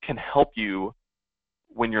can help you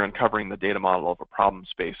when you're uncovering the data model of a problem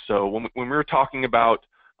space. So when we were talking about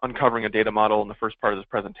uncovering a data model in the first part of this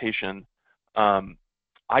presentation,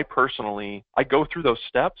 I go through those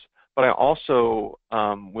steps, but I also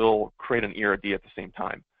will create an ERD at the same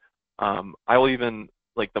time. I will even,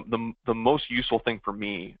 like the most useful thing for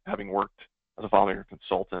me, having worked as a FileMaker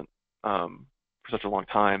consultant for such a long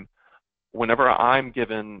time, whenever I'm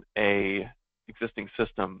given a existing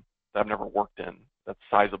system that I've never worked in that's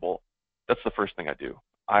sizable, that's the first thing I do.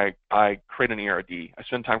 I create an ERD. I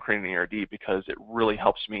spend time creating an ERD because it really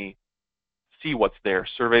helps me see what's there,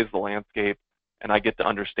 surveys the landscape, and I get to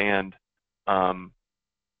understand,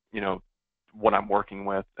 you know, what I'm working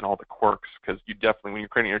with and all the quirks. Because you definitely, when you're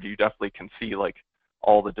creating an ERD, you definitely can see like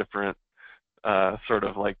all the different sort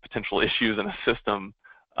of like potential issues in a system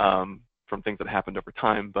from things that happened over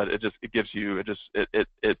time. But it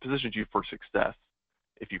positions you for success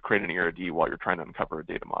if you create an ERD while you're trying to uncover a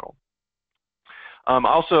data model. I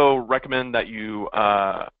also recommend that you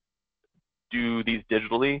do these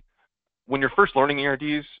digitally. When you're first learning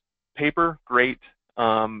ERDs, paper, great.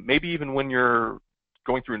 Maybe even when you're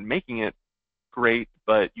going through and making it, great,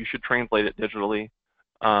 but you should translate it digitally.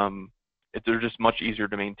 They're just much easier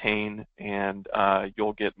to maintain, and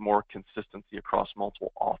you'll get more consistency across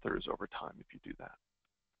multiple authors over time if you do that.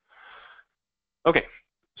 Okay,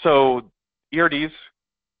 so ERDs,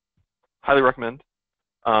 highly recommend.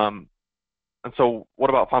 And so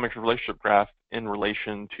what about FileMaker's relationship graph in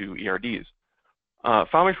relation to ERDs?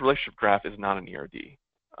 FileMaker's relationship graph is not an ERD.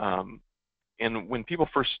 And when people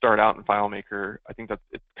first start out in FileMaker, I think that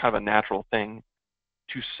it's kind of a natural thing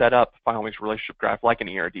to set up FileMaker's relationship graph like an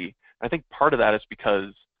ERD. And I think part of that is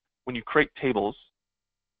because when you create tables,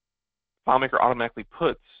 FileMaker automatically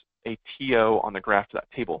puts a TO on the graph to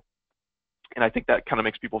that table. And I think that kind of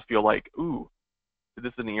makes people feel like, ooh,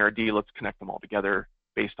 this is an ERD, let's connect them all together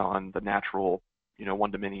based on the natural,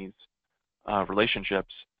 one-to-manys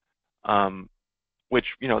relationships, which,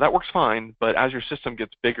 that works fine. But as your system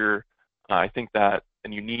gets bigger, I think that,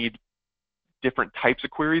 and you need different types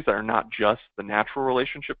of queries that are not just the natural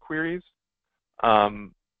relationship queries,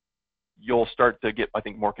 you'll start to get, I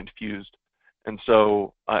think, more confused. And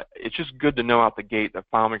so it's just good to know out the gate that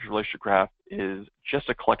FileMaker's relationship graph is just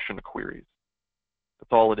a collection of queries.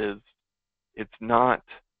 That's all it is. It's not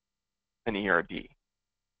an ERD.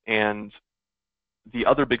 And the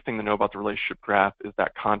other big thing to know about the relationship graph is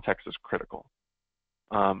that context is critical.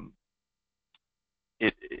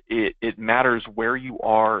 It matters where you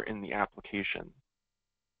are in the application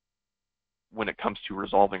when it comes to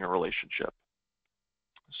resolving a relationship.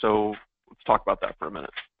 So let's talk about that for a minute.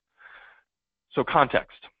 So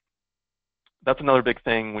context. That's another big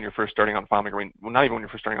thing when you're first starting on FileMaker. Well, not even when you're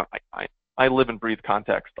first starting out. I live and breathe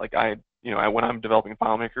context. Like when I'm developing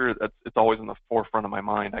FileMaker, it's always in the forefront of my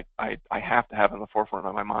mind. I have to have it in the forefront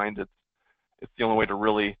of my mind. It's the only way to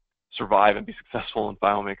really survive and be successful in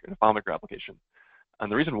FileMaker, in a FileMaker application.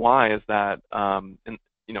 And the reason why is that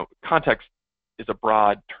context is a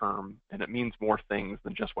broad term and it means more things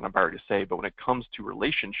than just what I'm about to say. But when it comes to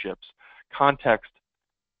relationships, context,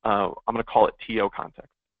 I'm going to call it TO context.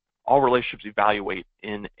 All relationships evaluate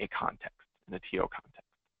in a context, in a TO context.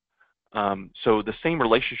 So the same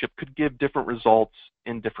relationship could give different results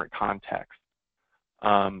in different contexts.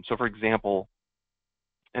 So for example,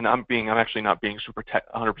 and I'm actually not being super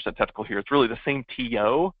 100% technical here. It's really the same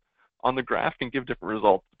TO on the graph can give different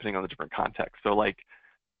results depending on the different context. So like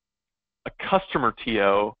a customer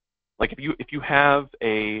TO, like if you have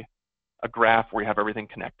a graph where you have everything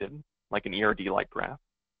connected, like an ERD-like graph,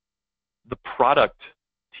 the product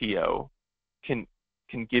TO can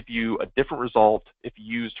give you a different result if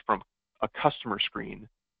used from a customer screen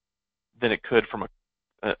than it could from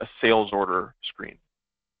a sales order screen.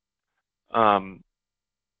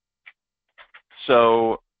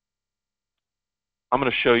 So I'm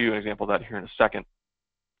going to show you an example of that here in a second.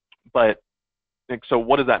 But so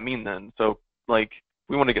what does that mean then? So like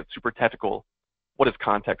we want to get super technical. What is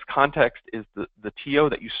context? Context is the TO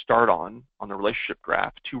that you start on the relationship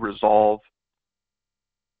graph to resolve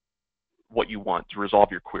what you want, to resolve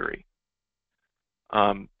your query.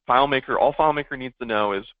 FileMaker, all FileMaker needs to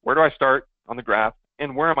know is where do I start on the graph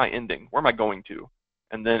and where am I ending? Where am I going to?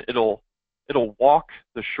 And then it'll walk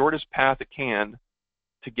the shortest path it can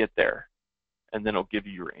to get there, and then it'll give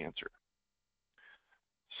you your answer.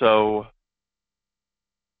 So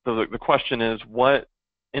the question is, what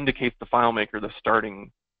indicates the FileMaker the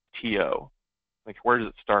starting TO? Like where does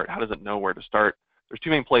it start? How does it know where to start? There's two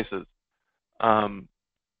main places.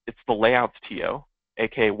 It's the layouts TO,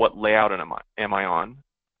 aka what layout am I on?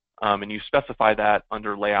 And you specify that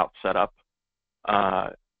under layout setup,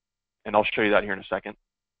 and I'll show you that here in a second.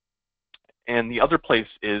 And the other place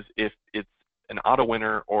is if it's an auto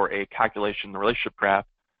winner or a calculation in the relationship graph,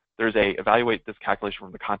 there's a evaluate this calculation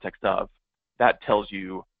from the context of. That tells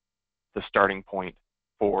you the starting point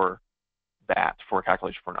for that, for a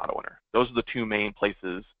calculation for an auto winner. Those are the two main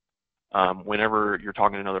places. Whenever you're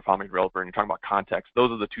talking to another FileMaker developer and you're talking about context,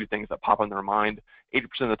 those are the two things that pop in their mind 80%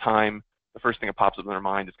 of the time the first thing that pops up in their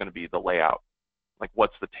mind is going to be the layout. Like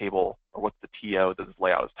what's the table or what's the TO that this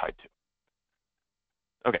layout is tied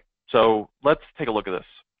to. Okay, so let's take a look at this.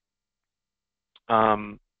 Let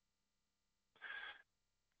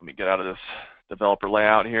me get out of this developer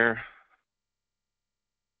layout here.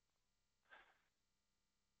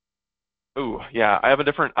 Ooh, yeah, I have a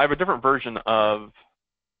different version of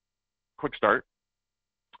Quick Start,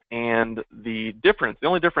 and the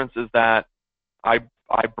only difference is that I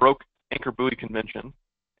broke anchor buoy convention,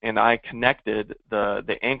 and I connected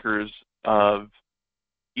the anchors of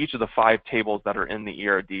each of the 5 tables that are in the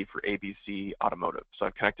ERD for ABC Automotive. So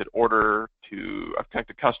I've connected I've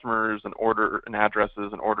connected customers and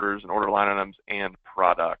addresses and order line items and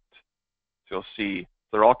product. So you'll see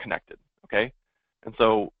they're all connected, okay? And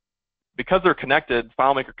so because they're connected,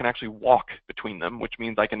 FileMaker can actually walk between them, which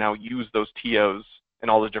means I can now use those TOs in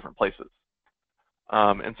all those different places.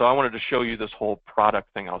 And so I wanted to show you this whole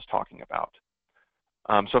product thing I was talking about.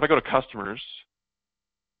 So if I go to customers,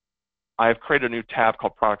 I've created a new tab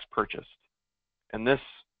called products purchased. And this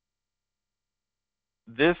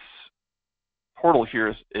portal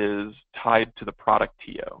here is tied to the product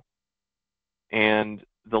TO. And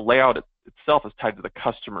the layout itself is tied to the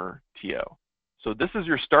customer TO. So this is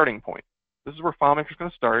your starting point. This is where FileMaker is going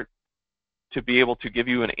to start to be able to give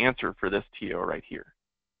you an answer for this TO right here.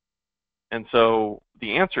 And so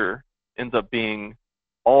the answer ends up being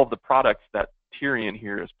all of the products that Tyrion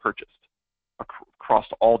here has purchased across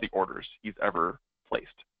all the orders he's ever placed.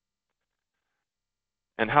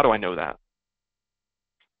 And how do I know that?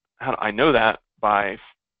 I know that by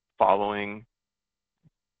following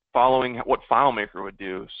what FileMaker would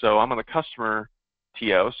do. So I'm on the customer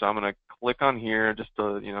TO, so I'm going to click on here just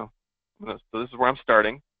to, so this is where I'm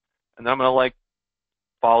starting, and then I'm going to like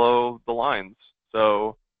follow the lines.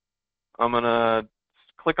 So I'm going to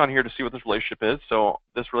click on here to see what this relationship is. So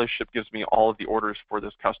this relationship gives me all of the orders for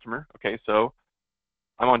this customer. Okay, so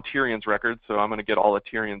I'm on Tyrion's record, so I'm going to get all of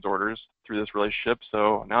Tyrion's orders through this relationship.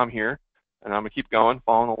 So now I'm here, and I'm going to keep going,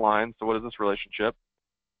 following the line. So what is this relationship?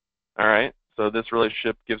 All right, so this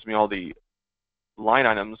relationship gives me all the line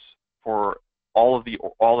items for all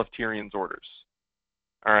of Tyrion's orders.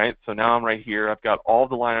 All right, so now I'm right here. I've got all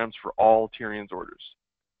the line items for all Tyrion's orders.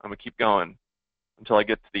 I'm going to keep going until I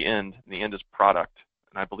get to the end, and the end is product.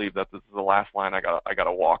 And I believe that this is the last line I got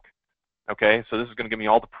to walk. Okay, so this is going to give me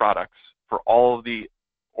all the products for all of the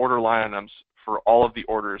order line items for all of the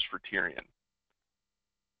orders for Tyrion.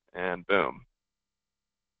 And boom.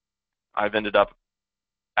 I've ended up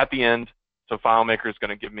at the end, so FileMaker is going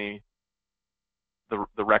to give me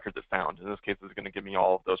the record that's found. In this case, it's going to give me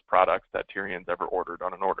all of those products that Tyrion's ever ordered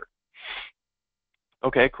on an order.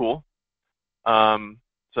 Okay, cool. So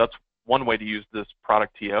that's one way to use this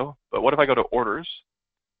product TO. But what if I go to orders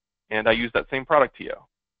and I use that same product TO?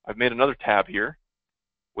 I've made another tab here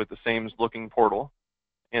with the same looking portal,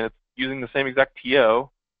 and it's using the same exact TO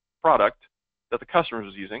product that the customer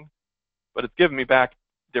was using, but it's giving me back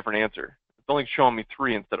a different answer. It's only showing me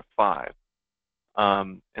 3 instead of 5.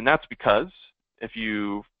 And that's because if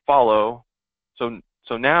you follow, so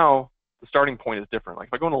now the starting point is different. Like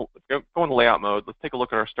if I go into layout mode, let's take a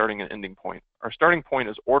look at our starting and ending point. Our starting point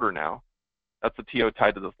is order now. That's the TO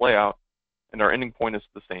tied to this layout, and our ending point is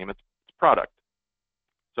the same. It's product.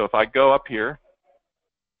 So if I go up here,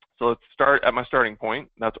 so let's start at my starting point.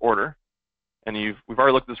 That's order, and we've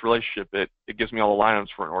already looked at this relationship. It gives me all the line items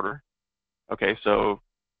for an order. Okay, so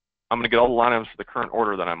I'm going to get all the line items for the current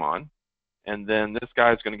order that I'm on, and then this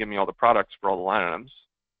guy is going to give me all the products for all the line items.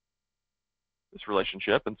 This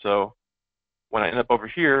relationship, and so when I end up over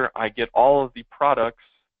here, I get all of the products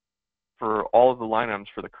for all of the line items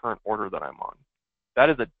for the current order that I'm on. That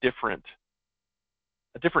is a different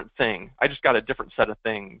thing. I just got a different set of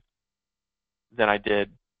things than I did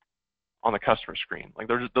on the customer screen. Like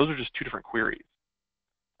those are just 2 different queries.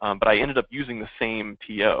 But I ended up using the same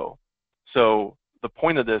TO. So the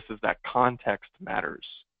point of this is that context matters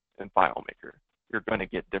in FileMaker. You're going to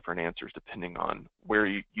get different answers depending on where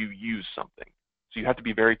you use something. So you have to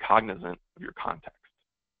be very cognizant of your context.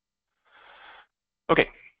 Okay.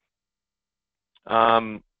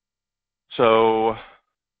 So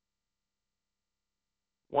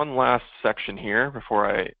one last section here before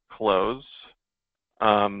I close.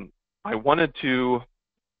 I wanted to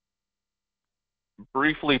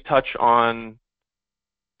briefly touch on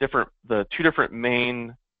the 2 different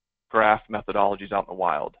main graph methodologies out in the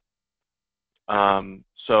wild.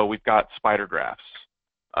 So we've got spider graphs.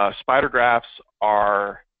 Spider graphs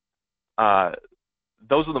are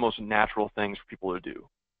those are the most natural things for people to do.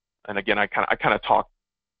 And again, I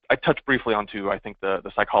touched briefly onto I think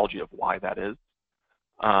the psychology of why that is.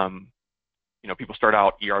 people start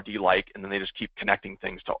out ERD-like, and then they just keep connecting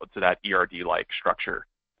things to that ERD-like structure,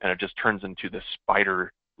 and it just turns into this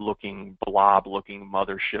spider-looking, blob-looking,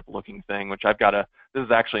 mothership-looking thing, which this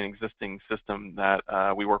is actually an existing system that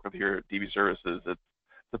we work with here at DB Services. It's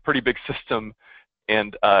a pretty big system,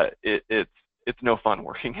 and it's no fun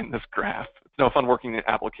working in this graph. It's no fun working in the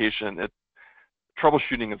application.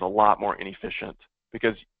 Troubleshooting is a lot more inefficient,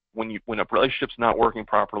 because when a relationship's not working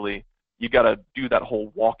properly, you got to do that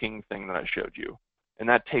whole walking thing that I showed you, and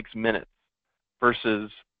that takes minutes.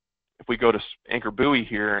 Versus if we go to Anchor Buoy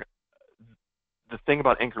here, the thing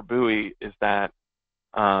about Anchor Buoy is that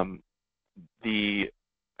I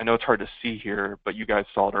know it's hard to see here, but you guys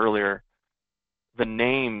saw it earlier. The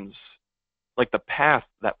names, like the path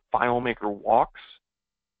that FileMaker walks,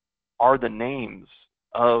 are the names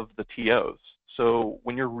of the TOs. So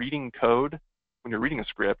when you're reading code, when you're reading a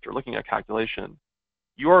script or looking at a calculation,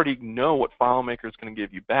 you already know what FileMaker is going to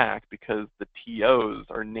give you back because the TOs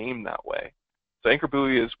are named that way. So Anchor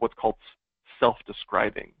Buoy is what's called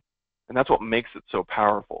self-describing, and that's what makes it so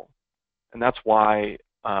powerful. And that's why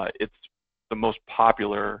it's the most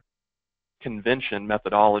popular convention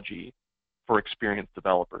methodology for experienced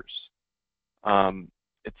developers.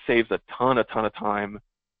 It saves a ton of time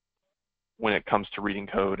when it comes to reading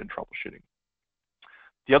code and troubleshooting.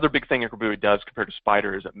 The other big thing Anchor Buoy does compared to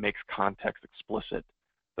Spider is it makes context explicit.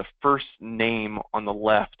 The first name on the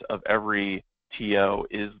left of every TO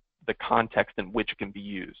is the context in which it can be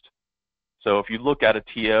used. So if you look at a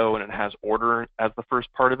TO and it has order as the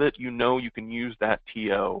first part of it, you know you can use that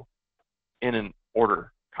TO in an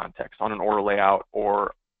order context, on an order layout,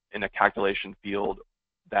 or in a calculation field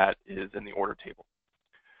that is in the order table.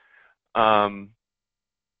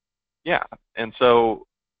 Yeah, and so,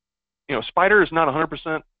 Spider is not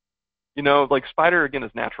 100%, like Spider, again,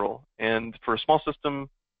 is natural. And for a small system,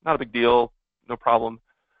 not a big deal, no problem.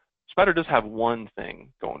 Spider does have one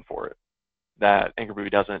thing going for it that Anchor Buoy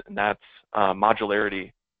doesn't, and that's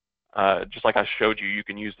modularity. Just like I showed you, you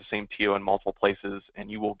can use the same TO in multiple places, and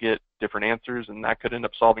you will get different answers, and that could end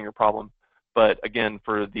up solving your problem. But again,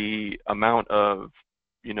 for the amount of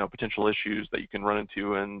potential issues that you can run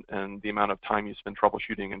into and the amount of time you spend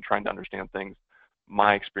troubleshooting and trying to understand things,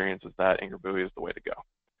 my experience is that Anchor Buoy is the way to go.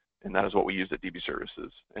 And that is what we use at DB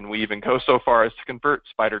Services. And we even go so far as to convert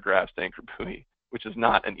spider graphs to Anchor Buoy, which is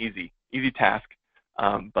not an easy task.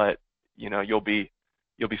 But you'll be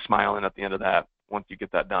smiling at the end of that once you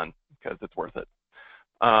get that done, because it's worth it.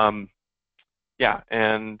 Yeah,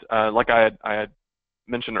 and like I had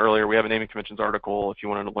mentioned earlier, we have a naming conventions article if you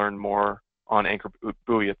wanted to learn more on Anchor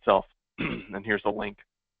Buoy itself, and here's a link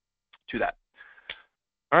to that.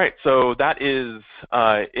 All right, so that is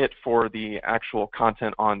it for the actual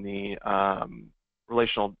content on the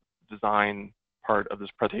relational design part of this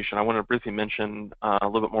presentation. I want to briefly mention a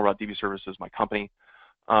little bit more about DB Services, my company.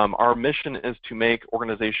 Our mission is to make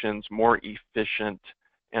organizations more efficient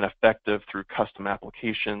and effective through custom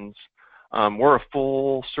applications. We're a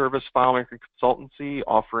full-service FileMaker consultancy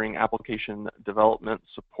offering application development,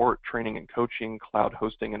 support, training, and coaching, cloud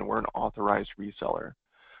hosting, and we're an authorized reseller.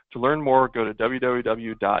 To learn more, go to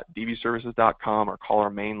www.dbservices.com or call our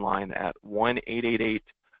main line at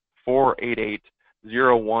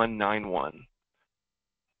 1-888-488-0191.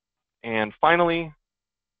 And finally,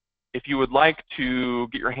 if you would like to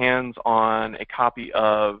get your hands on a copy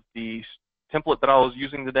of the template that I was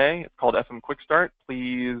using today, it's called FM Quick Start,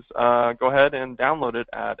 please go ahead and download it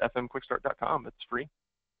at fmquickstart.com. It's free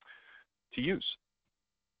to use.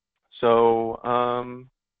 So,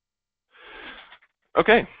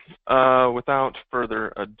 okay, without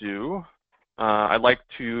further ado, I'd like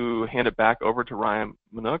to hand it back over to Ryan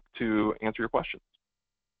Manook to answer your questions.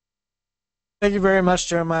 Thank you very much,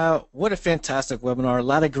 Jeremiah. What a fantastic webinar. A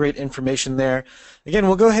lot of great information there. Again,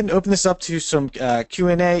 we'll go ahead and open this up to some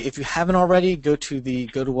Q&A. If you haven't already, go to the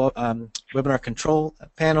webinar control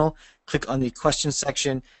panel, click on the questions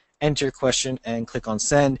section, enter your question, and click on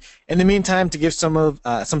send. In the meantime, to give some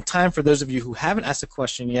time for those of you who haven't asked a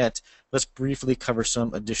question yet, let's briefly cover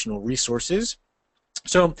some additional resources.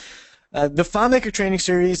 So, the FileMaker training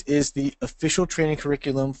series is the official training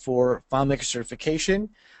curriculum for FileMaker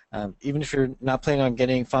certification. Even if you're not planning on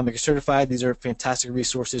getting FileMaker certified, these are fantastic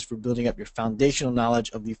resources for building up your foundational knowledge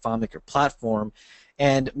of the FileMaker platform.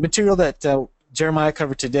 And material that Jeremiah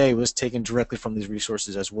covered today was taken directly from these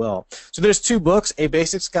resources as well. So there's two books, a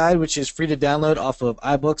basics guide, which is free to download off of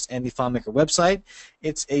iBooks and the FileMaker website.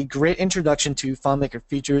 It's a great introduction to FileMaker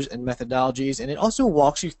features and methodologies, and it also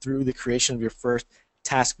walks you through the creation of your first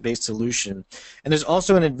task-based solution. And there's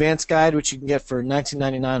also an advanced guide, which you can get for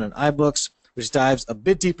 $19.99 on iBooks, which dives a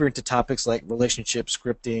bit deeper into topics like relationship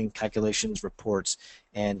scripting, calculations, reports,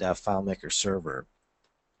 and FileMaker server.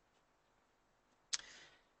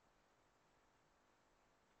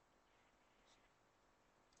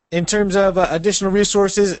 In terms of additional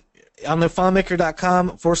resources, on the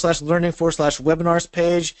FileMaker.com/learning/webinars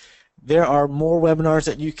page, there are more webinars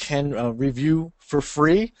that you can review for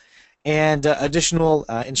free, and additional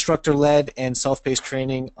instructor-led and self-paced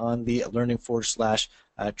training on the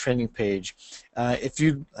learning/training page. If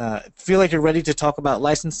you feel like you're ready to talk about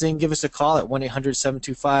licensing, give us a call at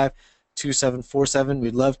 1-800-725-2747.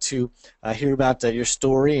 We'd love to hear about your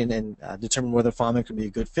story and determine whether FileMaker can be a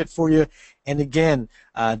good fit for you. And again,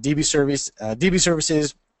 DB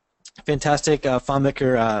Services, fantastic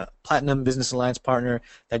FileMaker Platinum Business Alliance partner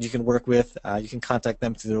that you can work with. You can contact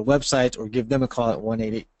them through their website or give them a call at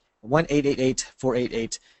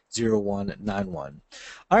 1-888-488-0191.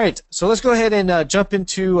 All right, so let's go ahead and jump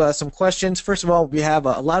into some questions. First of all, we have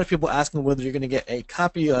a lot of people asking whether you're going to get a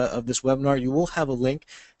copy of this webinar. You will have a link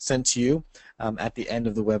sent to you at the end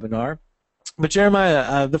of the webinar. But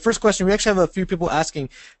Jeremiah, the first question, we actually have a few people asking,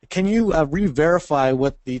 can you re-verify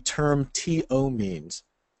what the term TO means?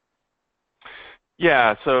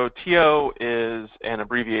 Yeah, so TO is an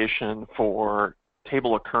abbreviation for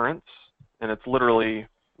table occurrence, and it's literally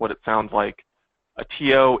what it sounds like. A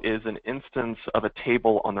TO is an instance of a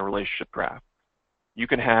table on the relationship graph. You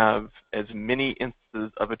can have as many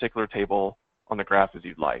instances of a particular table on the graph as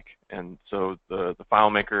you'd like, and so the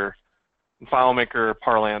FileMaker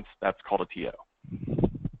parlance, that's called a TO.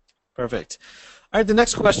 Perfect. All right, the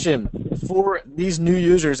next question. For these new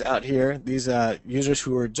users out here, these users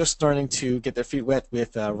who are just starting to get their feet wet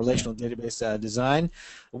with relational database design,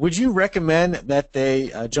 would you recommend that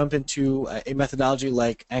they jump into a methodology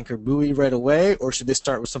like Anchor Buoy right away, or should they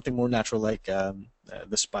start with something more natural like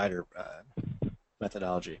the Spider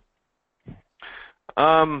methodology?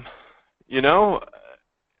 You know,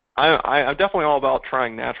 I'm definitely all about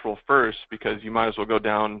trying natural first, because you might as well go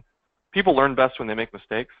down. People learn best when they make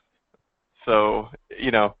mistakes. So, you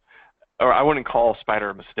know, or I wouldn't call Spider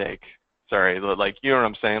a mistake. Sorry, like, you know what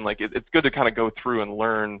I'm saying? Like, it's good to kind of go through and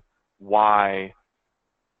learn why,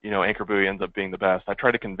 you know, Anchor Buoy ends up being the best. I try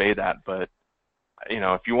to convey that, but, you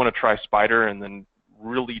know, if you want to try Spider and then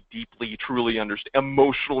really deeply, truly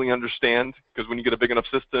emotionally understand, because when you get a big enough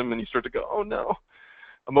system and you start to go, oh no,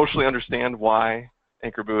 emotionally understand why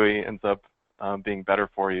Anchor Buoy ends up being better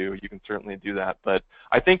for you, you can certainly do that. But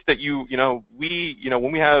I think that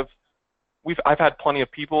I've had plenty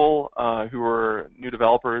of people who are new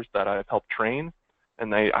developers that I've helped train,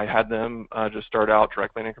 and I had them just start out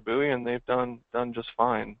directly in Anchor Buoy, and they've done just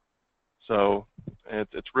fine. So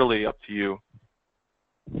it's really up to you.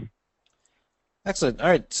 Excellent. All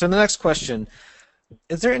right, so the next question.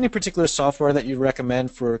 Is there any particular software that you recommend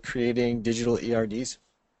for creating digital ERDs?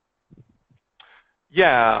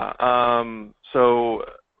 Yeah, so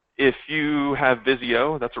if you have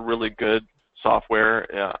Visio, that's a really good software.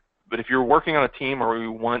 But if you're working on a team or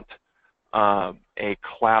you want a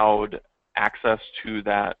cloud access to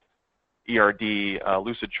that ERD,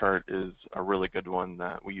 Lucidchart is a really good one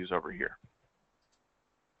that we use over here.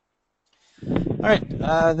 All right,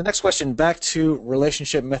 the next question, back to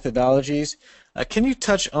relationship methodologies. Can you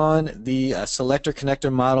touch on the selector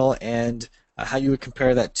connector model and how you would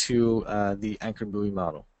compare that to the Anchor Buoy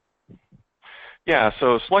model? Yeah,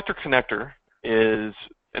 so selector connector is,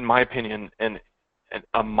 in my opinion,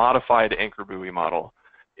 a modified Anchor Buoy model.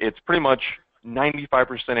 It's pretty much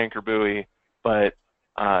 95% Anchor Buoy, but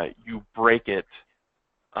you break it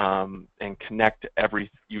and connect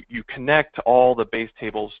you connect all the base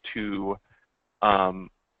tables to the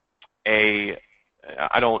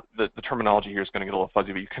terminology here is going to get a little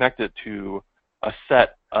fuzzy, but you connect it to a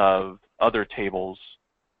set of other tables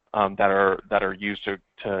that are used to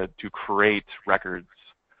create records.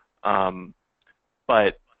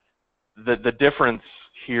 But the difference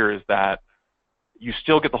here is that you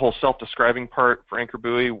still get the whole self-describing part for Anchor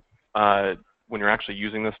Buoy when you're actually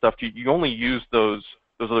using this stuff. You only use those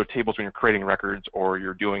other tables when you're creating records, or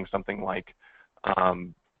you're doing something like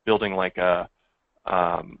building like a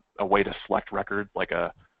way to select records, like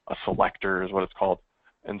a selector is what it's called.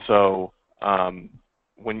 And so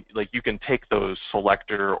when you can take those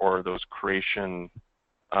selector or those creation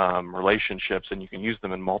relationships, and you can use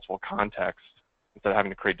them in multiple contexts instead of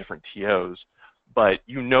having to create different TOs, but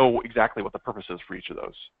you know exactly what the purpose is for each of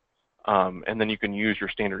those. And then you can use your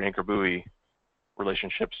standard Anchor Buoy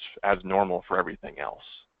relationships as normal for everything else.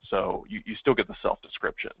 So you still get the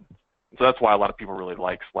self-description. So that's why a lot of people really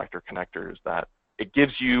like selector connectors, that it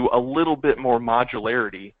gives you a little bit more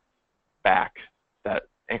modularity back that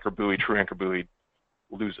Anchor Buoy, true Anchor Buoy,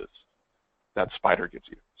 loses. that spider gives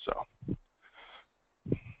you. So.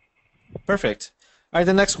 Perfect. All right,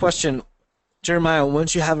 the next question. Jeremiah,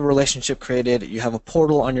 once you have a relationship created, you have a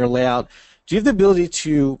portal on your layout, do you have the ability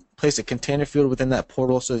to place a container field within that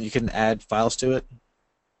portal so that you can add files to it?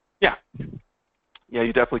 Yeah. Yeah,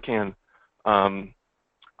 you definitely can.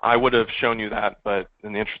 I would have shown you that, but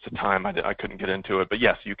in the interest of time, I couldn't get into it. But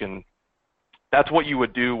yes, you can. That's what you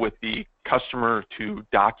would do with the customer to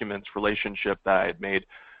documents relationship that I had made.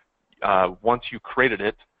 Once you created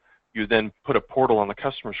it, you then put a portal on the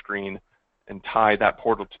customer screen and tie that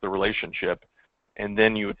portal to the relationship. And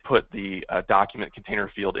then you would put the document container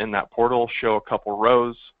field in that portal, show a couple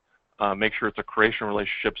rows, make sure it's a creation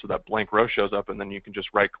relationship so that blank row shows up, and then you can just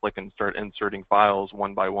right-click and start inserting files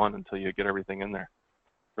one by one until you get everything in there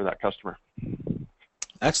for that customer.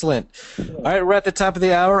 Excellent. All right, we're at the top of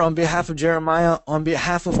the hour. On behalf of Jeremiah, on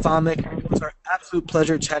behalf of FileMaker, it was our absolute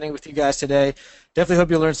pleasure chatting with you guys today. Definitely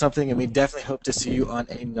hope you learned something, and we definitely hope to see you on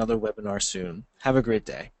another webinar soon. Have a great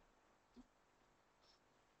day.